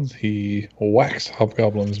hobgoblins. He whacks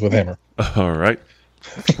hobgoblins with hammer. All right.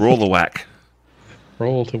 Roll the whack.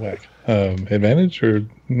 Roll to whack. Advantage or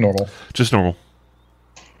normal? Just normal.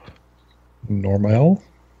 Normal.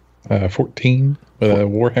 14 with a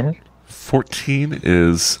warhammer. 14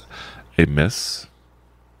 is a miss.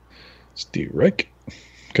 Strike.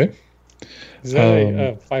 Okay. Is that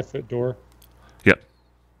a 5-foot door? Yep.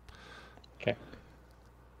 Okay.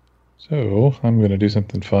 So I'm going to do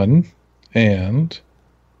something fun and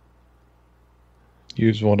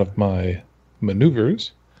use one of my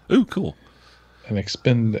maneuvers Ooh, cool. and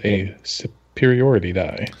expend a superiority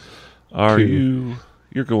die.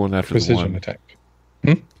 You're going after the Precision one. attack.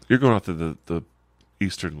 You're going after the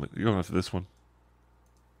eastern. You're going after this one.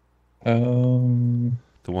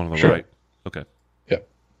 The one on the Sure. right. Okay. Yep.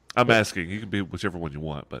 I'm asking. You can be whichever one you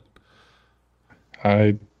want, but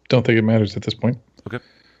I don't think it matters at this point. okay.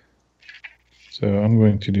 So I'm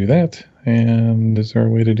going to do that. And is there a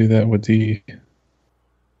way to do that with the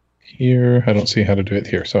here? I don't see how to do it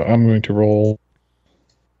here. So I'm going to roll.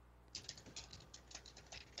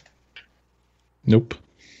 Nope.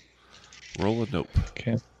 Roll a nope.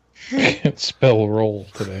 Can't spell roll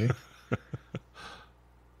today.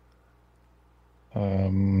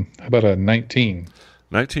 How about a 19?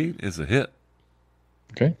 19 is a hit.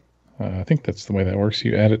 Okay. I think that's the way that works.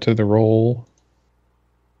 You add it to the roll.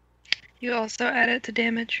 You also add it to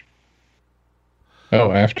damage,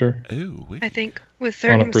 Oh, after? Ooh, I think, with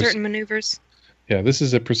On a certain maneuvers. Yeah, this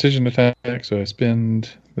is a precision attack, so I spend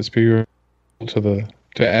the superior to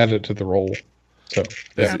add it to the roll. So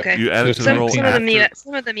yeah. Okay. You add it to the Some, roll some of them after.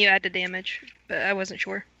 some of them you add to damage, but I wasn't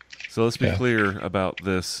sure. So let's be Yeah. clear about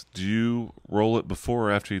this. Do you roll it before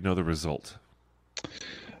or after you know the result?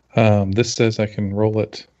 This says I can roll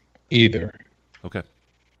it either. Okay.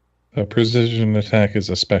 A precision attack is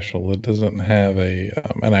a special. It doesn't have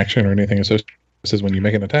an action or anything associated. It says when you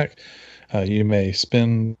make an attack, you may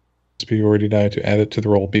spend superiority die to add it to the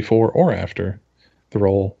roll before or after the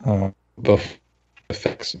roll buff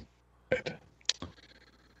effects.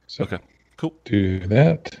 So Okay, cool. do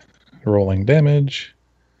that. Rolling damage.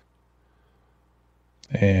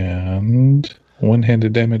 And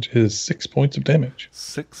one-handed damage is 6 points of damage.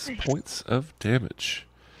 6 points of damage.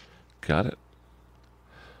 Got it.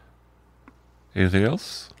 Anything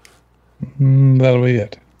else? That'll be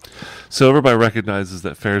it. So everybody recognizes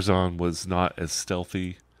that Farazan was not as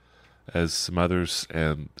stealthy as some others,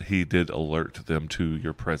 and he did alert them to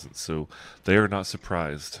your presence. So they are not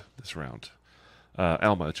surprised this round.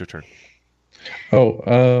 Alma, it's your turn. Oh,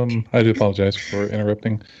 I do apologize for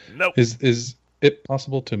interrupting. No. Is it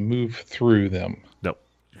possible to move through them? No,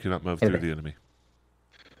 you cannot move through Okay. the enemy.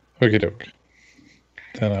 Okie doke.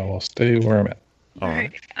 Then I will stay where I'm at. All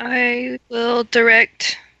right. I will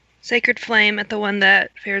direct Sacred Flame at the one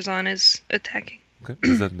that Farazan is attacking. Okay.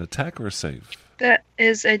 Is that an attack or a save? That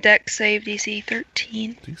is a dex save, DC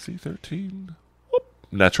 13. DC 13. Whoop.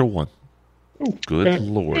 Natural 1. Oh, Good okay.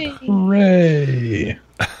 lord. Hooray!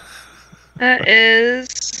 That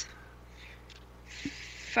is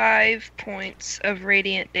 5 points of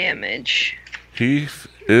radiant damage. He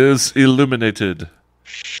is illuminated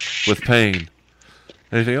with pain.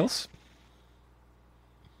 Anything else?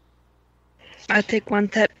 I take one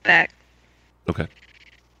step back. Okay.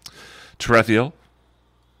 Tarathiel.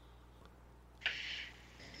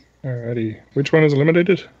 Alrighty. Which one is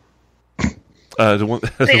eliminated? The one,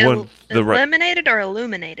 the right, Eliminated or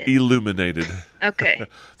illuminated? illuminated. Okay.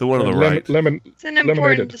 The one on the right, Lemon. It's an important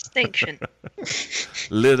Eliminated. distinction.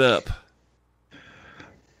 lit up.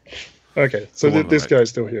 Okay, so The one on the this right. guy's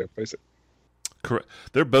still here, basically. Correct.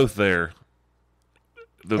 They're both there.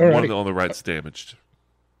 The one Alrighty. on the right's damaged.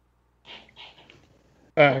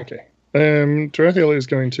 Okay. Tarathiel is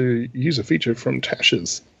going to use a feature from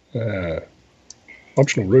Tash's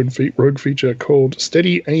optional rogue feature called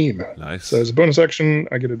Steady Aim. Nice. So as a bonus action,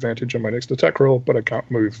 I get advantage on my next attack roll, but I can't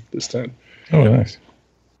move this turn. Oh, nice.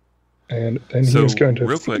 And then So, he's going to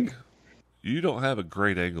real quick, you don't have a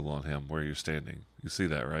great angle on him where you're standing. You see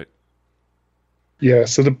that, right? Yeah.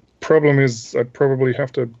 So the problem is, I probably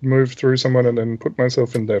have to move through someone and then put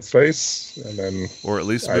myself in their face, and then Or at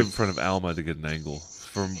least move in front of Alma to get an angle.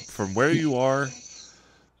 From where you are,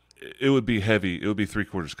 it would be heavy. It would be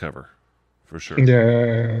 3/4 cover, for sure.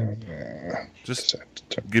 yeah. Just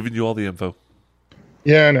giving you all the info.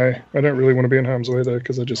 Yeah, I know. I don't really want to be in harm's way though,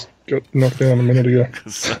 because I just got knocked down a minute ago.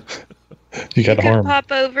 You got You can harm.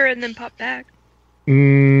 pop over and then pop back.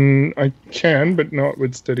 I can, but not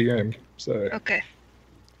with steady aim. So Okay.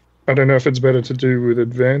 I don't know if it's better to do with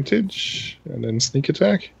advantage and then sneak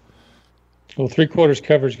attack. Well, 3/4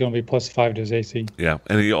 cover is going to be +5 to his AC. Yeah,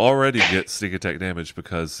 and he already gets sneak attack damage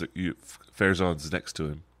because Farazan's next to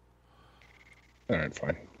him. All right,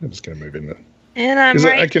 fine. I'm just going to move in there. And I'm 'Cause I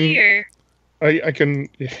right can- here. I can.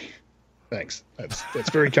 Yeah. Thanks. That's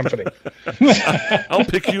very comforting. I'll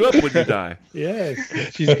pick you up when you die.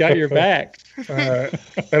 Yes, she's got your back.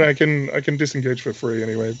 And I can disengage for free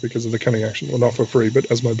anyway because of the cunning action. Well, not for free,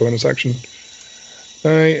 but as my bonus action. I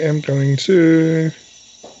am going to.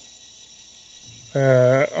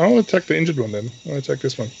 I'll attack the injured one then. I'll attack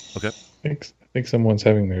this one. Okay. I think someone's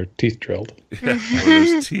having their teeth drilled. Yeah. Or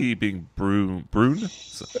there's T being brune.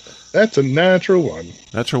 So, That's a natural one.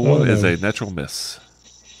 natural one Oh, is no. a natural miss.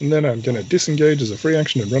 And then I'm going to disengage as a free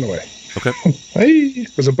action and run away. Okay. Hey!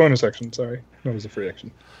 As a bonus action, sorry. Not as a free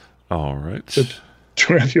action. All right.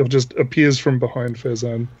 Tarathiel just appears from behind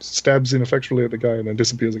Farazan, stabs ineffectually at the guy, and then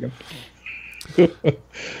disappears again.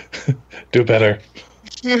 Do better.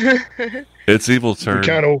 It's evil turn. You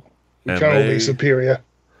can't all And be they- superior.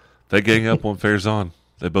 They gang up on Farazan.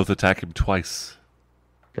 They both attack him twice.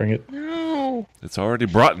 Bring it. No. It's already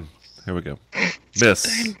Broughton. Here we go. Miss.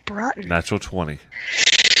 I'm Broughton. Natural 20.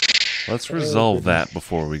 Let's resolve that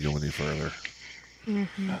before we go any further.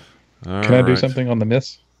 All Can I do right. something on the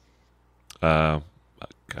miss? Can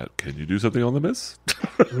you do something on the miss?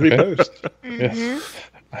 Repost. Yes.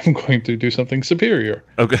 I'm going to do something superior.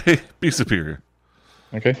 Okay, be superior.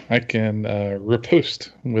 Okay. I can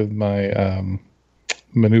riposte with my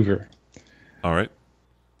maneuver. All right.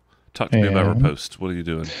 Talk to me about And- riposte. What are you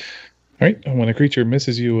doing? All right. When a creature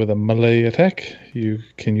misses you with a melee attack, you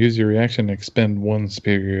can use your reaction to expend one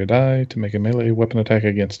superior die to make a melee weapon attack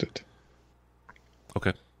against it.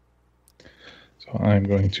 Okay. So I'm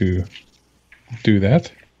going to do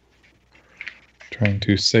that. Trying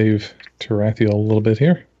to save Tarathiel a little bit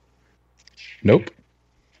here. Nope.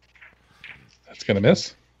 That's going to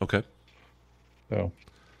miss. Okay. So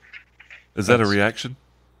Is that a reaction?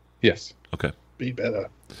 Yes. Okay. Be better.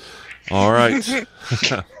 All right.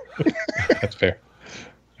 That's fair.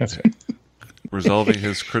 That's fair. Resolving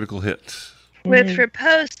his critical hit. With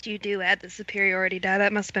riposte, you do add the superiority die.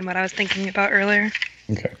 That must have been what I was thinking about earlier.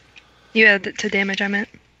 Okay. You add it to damage, I meant.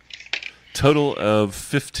 Total of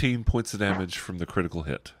 15 points of damage from the critical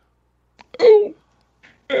hit. Oh,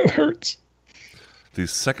 that hurts. The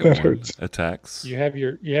second That one hurts. attacks. You have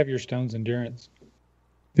your stone's endurance.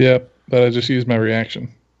 Yep, but I just used my reaction.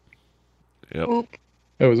 Yep. Oop.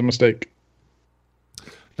 That was a mistake.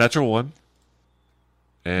 Natural 1.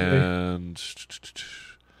 And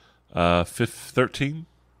 13.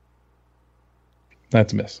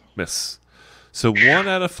 That's a miss. Miss. So 1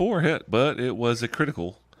 out of 4 hit, but it was a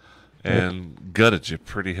critical and gutted you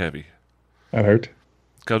pretty heavy. That hurt.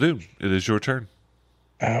 Khaldun, it is your turn.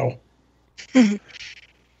 Ow.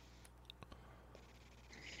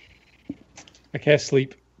 I cast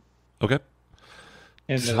sleep Okay.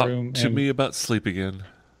 in the Talk room. to and- me about sleep again.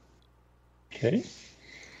 Okay.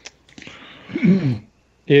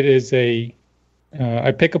 It is a.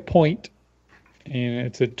 I pick a point, and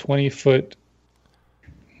it's a 20-foot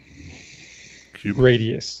Cube.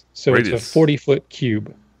 radius. So it's Radius. a 40-foot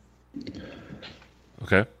cube.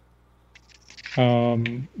 Okay.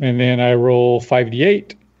 And then I roll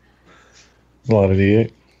 5d8, A lot of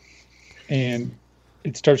D8. and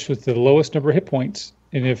it starts with the lowest number of hit points.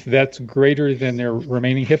 And if that's greater than their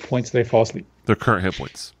remaining hit points, they fall asleep. Their current hit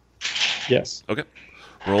points. Yes. Okay.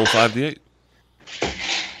 Roll 5d8.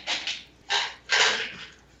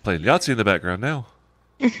 Playing Yahtzee in the background now.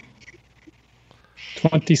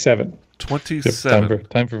 27. 27. Yep,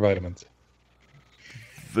 time for vitamins.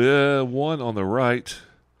 The one on the right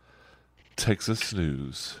takes a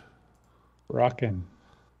snooze. Rockin'.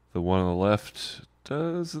 The one on the left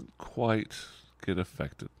doesn't quite get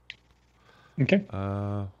affected. Okay.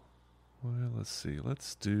 Well, let's see.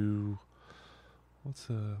 Let's do.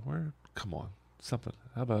 Where? Come on, something.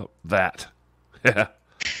 How about that? Yeah.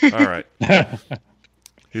 All right.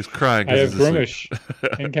 He's crying. I 'cause have he's asleep.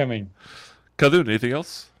 Grimish incoming. Khaldun, anything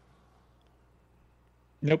else?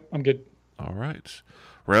 Nope, I'm good. All right.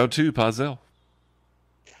 Round 2, Pazel.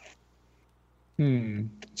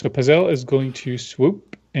 So Pazel is going to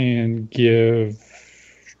swoop and give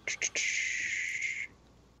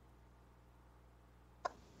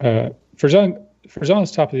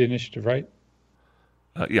Farzan's top of the initiative, right?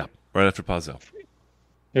 Yeah, right after Pazel.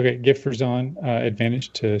 Okay, give Farzan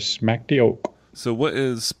advantage to smack the oak. So what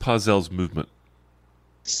is Pazel's movement?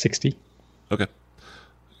 60. Okay.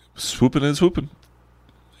 Swooping and swooping.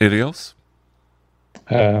 Anything else?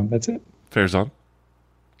 That's it. Farzan.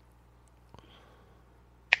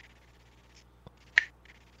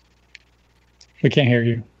 We can't hear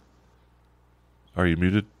you. Are you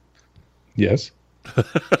muted? Yes.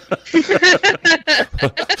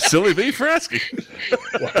 Silly me for asking.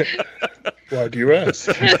 Why do you ask?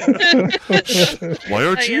 Why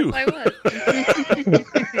aren't I you? guess I was.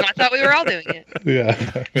 I thought we were all doing it. Yeah.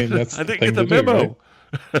 I mean, that's I the didn't get thing the to do, memo.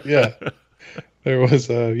 right? Yeah. There was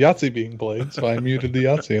a Yahtzee being played, so I muted the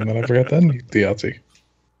Yahtzee, and then I forgot to unmute the Yahtzee.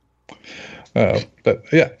 But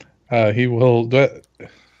yeah, he will.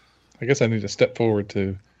 I guess I need to step forward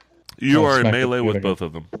to. You are in smack melee the with other both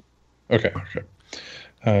of them. Okay.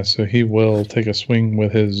 So he will take a swing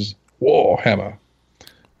with his war hammer,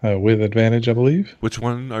 with advantage, I believe. Which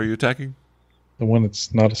one are you attacking? The one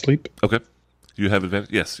that's not asleep. Okay. You have advantage?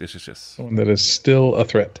 Yes. The one that is still a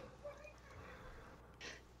threat.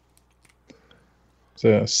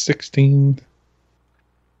 So 16.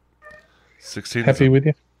 16 Happy with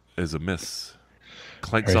you? is a miss.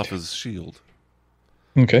 Clanks Right. off his shield.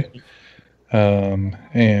 Okay.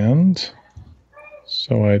 And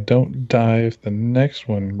so I don't die if the next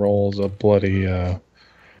one rolls a bloody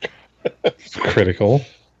critical.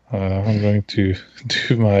 I'm going to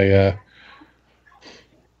do my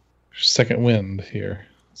second wind here.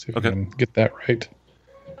 See if Okay. I can get that right.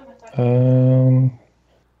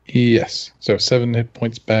 Yes. So 7 hit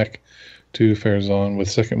points back to Farazan with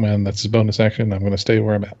second wind. That's his bonus action. I'm going to stay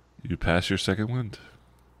where I'm at. You pass your second wind.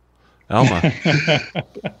 Alma.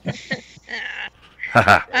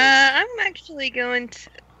 I'm actually going to.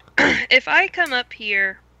 If I come up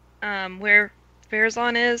here, where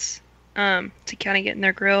Farazan is, to kind of get in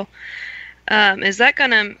their grill, is that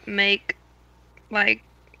gonna make, like,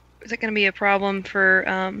 is that gonna be a problem for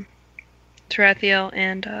Tarathiel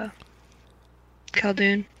and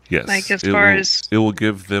Khaldun? Yes. Like, as it far will, as- it will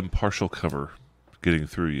give them partial cover getting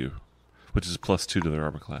through you, which is +2 to their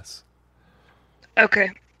armor class.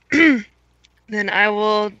 Okay. Then I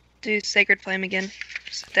will do Sacred Flame again.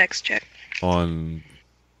 Just a dex check. On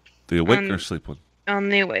the awake or sleep one? On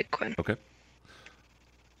the awake one. Okay.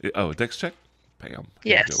 Oh, a dex check? Bam. Here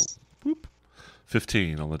we Yes. go. Whoop.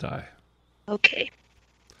 15 on the die. Okay.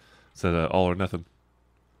 Is that all or nothing?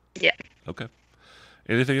 Yeah. Okay.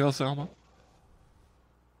 Anything else, Alma?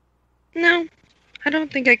 No, I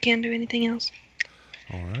don't think I can do anything else.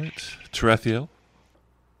 All right. Terathiel?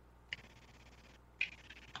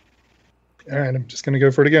 All right, I'm just going to go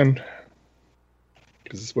for it again.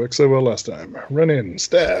 Because this worked so well last time. Run in,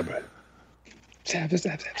 stab. Stab,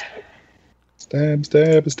 stab, stab, stab. Stab,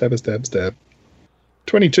 stab, stab, stab, stab.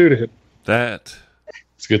 22 to hit. That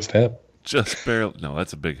It's a good stab. just barely... No,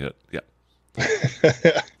 that's a big hit. Yeah.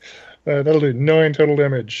 That'll do 9 total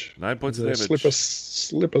damage. 9 points of As I damage.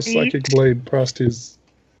 slip a psychic blade past his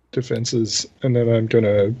defenses, and then I'm going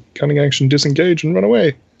to cunning action disengage and run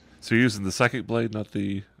away. So you're using the psychic blade, not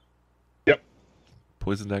the... Yep.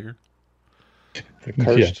 Poison dagger? The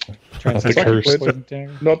cursed. Yeah. Trying to The say cursed. poison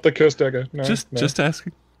dagger. Not the cursed dagger. No, no. Just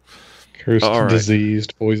asking. Cursed, All right.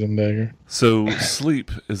 diseased poison dagger. So,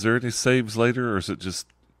 sleep, is there any saves later, or is it just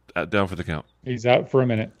down for the count? He's out for a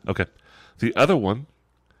minute. Okay. The other one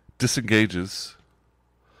disengages,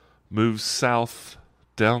 moves south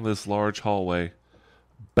down this large hallway,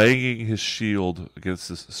 banging his shield against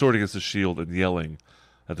his sword against his shield and yelling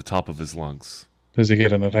at the top of his lungs. Does he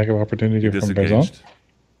get an attack of opportunity He from Berzon? disengaged.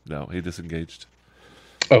 No, he disengaged.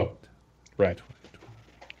 Oh, right.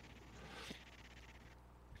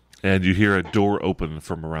 And you hear a door open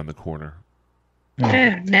from around the corner. Oh,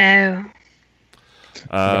 no.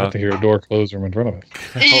 I have to hear a door close from in front of us.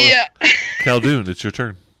 Yeah. Khaldun, it's your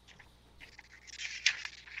turn.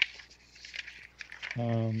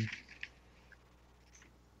 I'm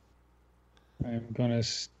going to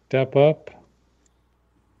step up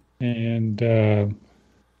and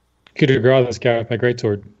coup de grace this guy with my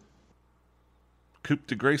greatsword. Coup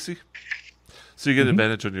de Gracie. So you get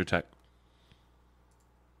advantage on your attack.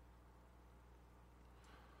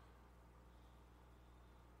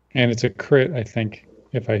 And it's a crit, I think,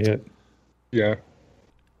 if I hit. Yeah.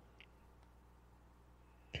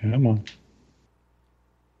 Come on.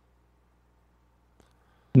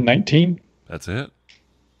 19. That's it.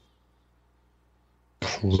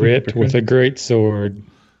 Crit with a greatsword.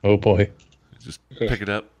 Oh boy. Just pick it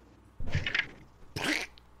up.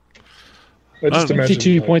 I just imagine,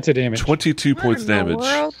 22 like, points of damage. 22 What points in the damage.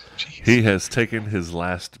 world? He has taken his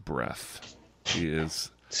last breath. He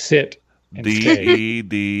is Sit. And stay.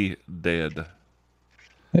 dead.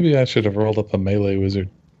 Maybe I should have rolled up a melee wizard.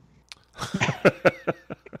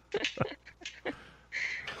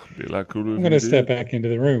 Be like cool I'm if going you to did. step back into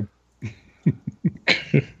the room.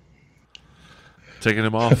 Taking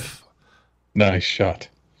him off. Nice shot.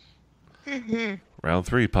 Mm-hmm. Round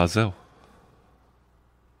 3, Pazel.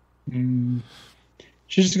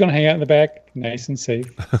 She's just going to hang out in the back, nice and safe,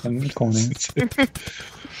 in the corner.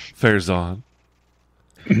 Farazan.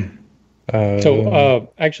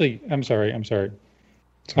 Actually, I'm sorry. I'm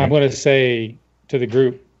going to say to the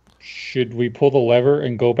group, should we pull the lever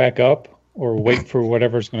and go back up or wait for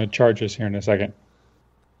whatever's going to charge us here in a second?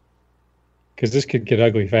 Because this could get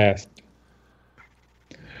ugly fast.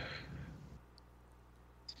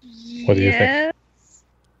 What do you think? Yes.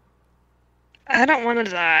 I don't want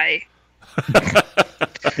to die.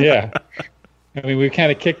 Yeah. I mean, we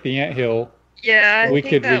kind of kicked the anthill. Yeah, I We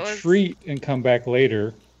think could that retreat and come back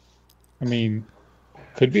later. I mean,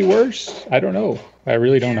 could be worse. I don't know. I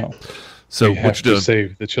really don't know. So We what have you to doing?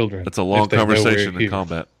 save the children. That's a long if they know we're conversation in here.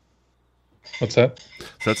 combat. What's that? So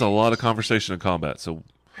that's a lot of conversation in combat. So Was...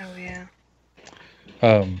 Oh, yeah.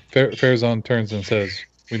 Farazan turns and says,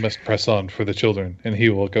 "We must press on for the children," and he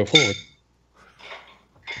will go forward.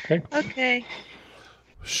 Okay.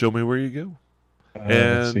 show me where you go.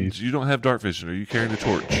 Let's And see. you don't have dark vision. Are you carrying a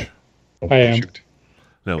torch? Oh, I am. shoot.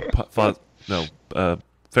 No. Farazan.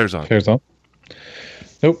 Farazan?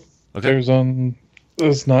 Nope. Okay. Farazan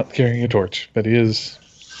is not carrying a torch, but he is.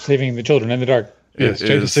 Saving the children in the dark. Yes, It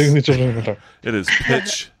Jake is is- saving the children in the dark. It is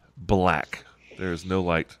pitch black. There is no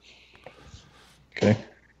light. Okay.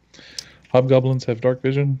 Hobgoblins have dark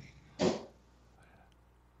vision.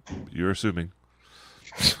 You're assuming.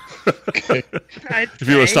 Okay. If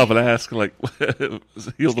you want to stop and ask, like,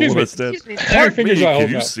 heal the one that's dead. Excuse me. How many Me, fingers do I can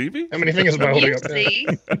hold you up? see me? How many fingers am I holding You up there? see?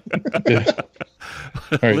 Yeah.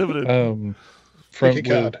 All right. Limited. From Pick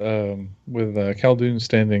a with Khaldun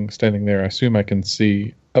standing there, I assume I can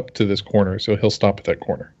see up to this corner, so he'll stop at that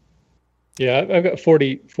corner. Yeah, I've got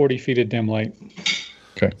 40 feet of dim light.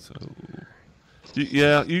 Okay. So,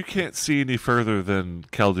 yeah, you can't see any further than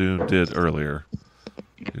Khaldun did earlier.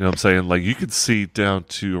 You know what I'm saying? Like, you can see down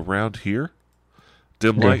to around here.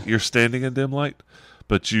 Dim Okay. light. You're standing in dim light,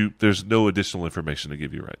 but there's no additional information to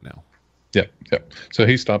give you right now. Yep. So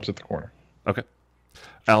he stops at the corner. Okay.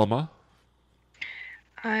 Alma,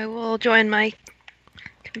 I will join my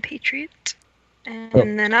compatriot, and Oh.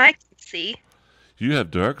 then I can see. you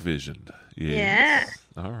have dark vision. Yes.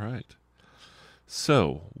 Yeah. All right.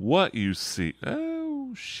 So, what you see...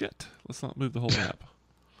 Oh, shit. Let's not move the whole map.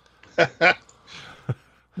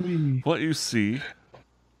 What you see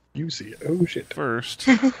You see, oh shit. first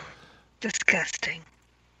Disgusting.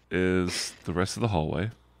 is the rest of the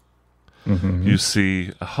hallway. Mm-hmm. You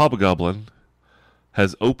see a hobgoblin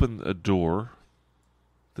has opened a door.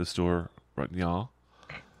 This door right now.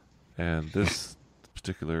 And this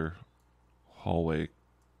particular hallway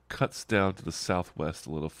cuts down to the southwest a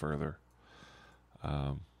little further.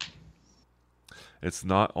 It's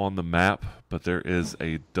not on the map, but there is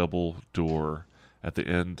a double door at the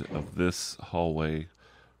end of this hallway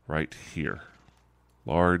right here.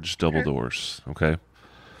 Large double doors, okay?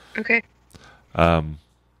 Okay. We don't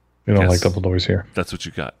Yes. like double doors here. That's what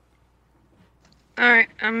you got. Alright,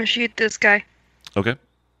 I'm gonna shoot this guy. Okay.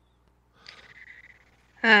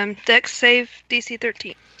 Dex save DC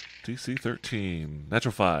 13. DC 13.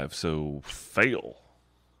 Natural 5, so fail.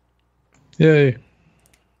 Yay.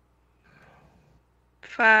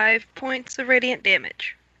 5 points of radiant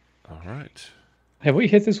damage. All right. Have we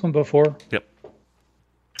hit this one before? Yep.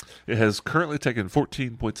 It has currently taken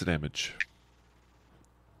 14 points of damage.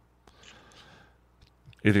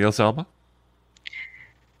 Anything else, Alma?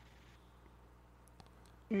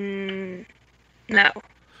 No.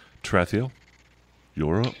 Trathiel,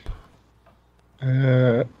 you're up.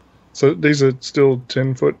 So these are still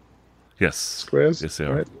 10-foot Yes. squares? Yes, they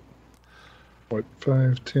are. Right? What,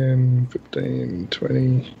 5, 10, 15,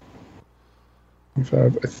 20,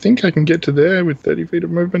 25. I think I can get to there with 30 feet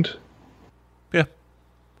of movement. Yeah.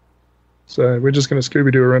 So we're just going to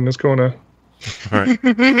Scooby-Doo around this corner. All right.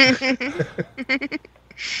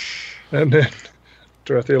 And then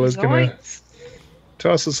Drathiel is going to Zoinks.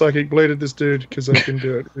 toss a Psychic Blade at this dude because I can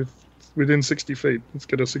do it within 60 feet. Let's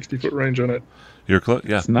get a 60-foot range on it. You're close.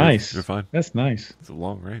 Yeah. That's nice. You're fine. That's nice. It's a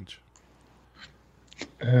long range.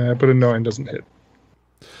 But a 9 doesn't hit.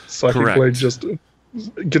 Psychic Correct. Blade just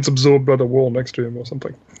gets absorbed by the wall next to him or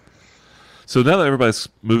something. So now that everybody's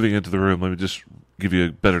moving into the room, let me just give you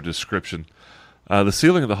a better description. The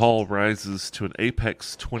ceiling of the hall rises to an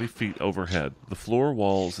apex 20 feet overhead. The floor,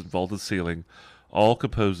 walls, and vaulted ceiling all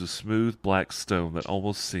composed of smooth black stone that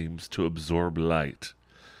almost seems to absorb light.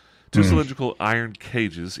 Two cylindrical iron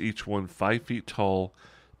cages, each one 5 feet tall,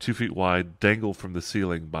 2 feet wide, dangle from the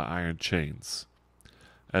ceiling by iron chains,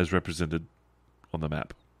 as represented on the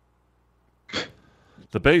map.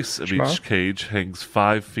 The base of each Schmuck. cage hangs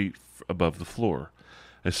 5 feet above the floor.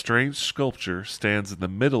 A strange sculpture stands in the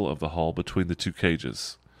middle of the hall between the two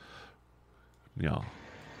cages. Yeah.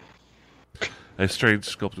 A strange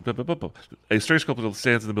sculpture stands in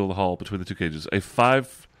the middle of the hall between the two cages. A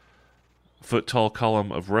 5-foot tall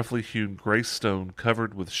column of roughly hewn gray stone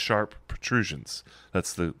covered with sharp protrusions.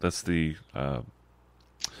 That's the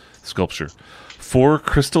sculpture. 4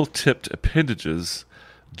 crystal-tipped appendages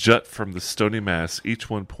jut from the stony mass,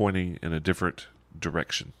 each one pointing in a different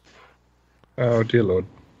direction. Oh, dear Lord.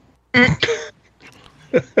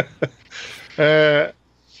 I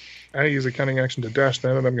use a cunning action to dash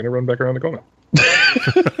then, and I'm going to run back around the corner.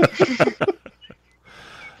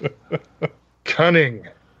 Cunning.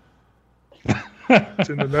 It's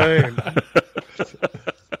in the name.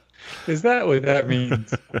 Is that what that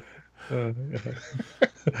means?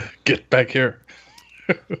 Get back here.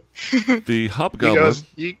 The hobgoblin,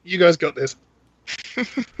 You guys got this.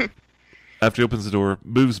 after he opens the door,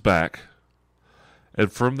 moves back.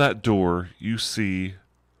 And from that door, you see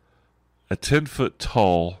a 10-foot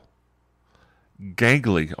tall,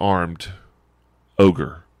 gangly armed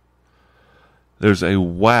ogre. There's a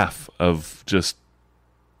waft of just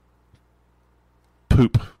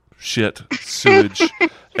poop, shit, sewage,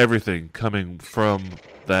 everything coming from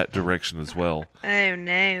that direction as well. Oh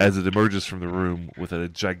no. As it emerges from the room with a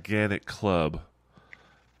gigantic club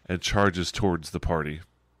and charges towards the party.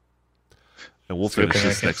 And we'll Good finish thing I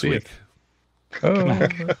this can next see week. it. Oh.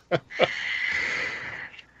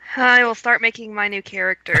 I will start making my new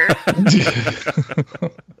character. I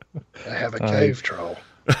have a cave troll.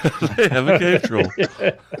 They have a cave troll.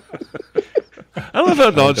 I love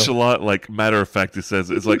how nonchalant, like matter of fact, it says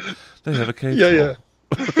it. It's like they have a cave troll. Yeah.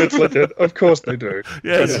 It's like that. Of course they do.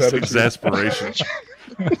 Yeah, it's just That's exasperation.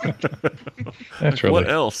 Naturally. What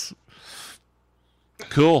else?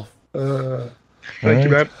 Cool. Thank Alright. you,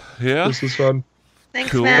 Matt. Yeah. This was fun,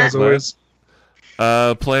 Thanks, Cool. Matt. as always.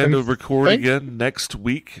 Plan to And record thank- again next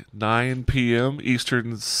week, 9 p.m.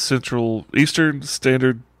 Eastern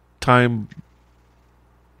Standard Time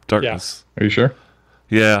Darkness. Are you sure?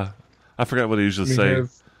 Yeah. I forgot what I usually We say,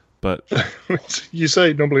 have- but you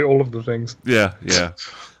say normally all of the things. yeah.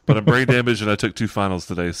 But I'm brain damaged and I took 2 finals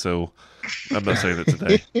today, so I'm not saying it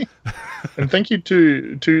today. And thank you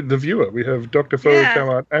to the viewer. We have Dr. Fo, Yeah.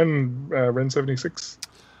 Cowart, and Ren76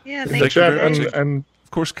 Yeah, in thank the you chat. very much. And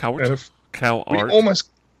Of course, Cowart. if Cow we Art.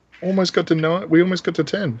 almost got to know it. We almost got to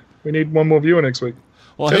 10. We need one more viewer next week.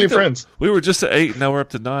 Well, I Tell hate your that friends. We were just at 8, now we're up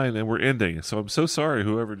to 9, and we're ending. So I'm so sorry,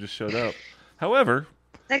 whoever just showed up. However,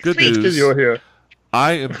 Next good week. news. Because you're here.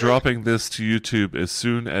 I am dropping this to YouTube as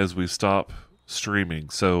soon as we stop streaming.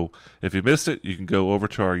 So if you missed it, you can go over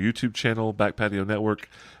to our YouTube channel, Back Patio Network,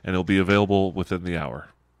 and it'll be available within the hour.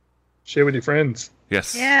 Share with your friends.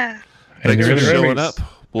 Yes. Yeah. And Thanks you're for gonna- showing enemies. up.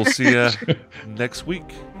 We'll see you next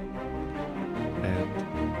week.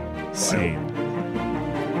 And scene.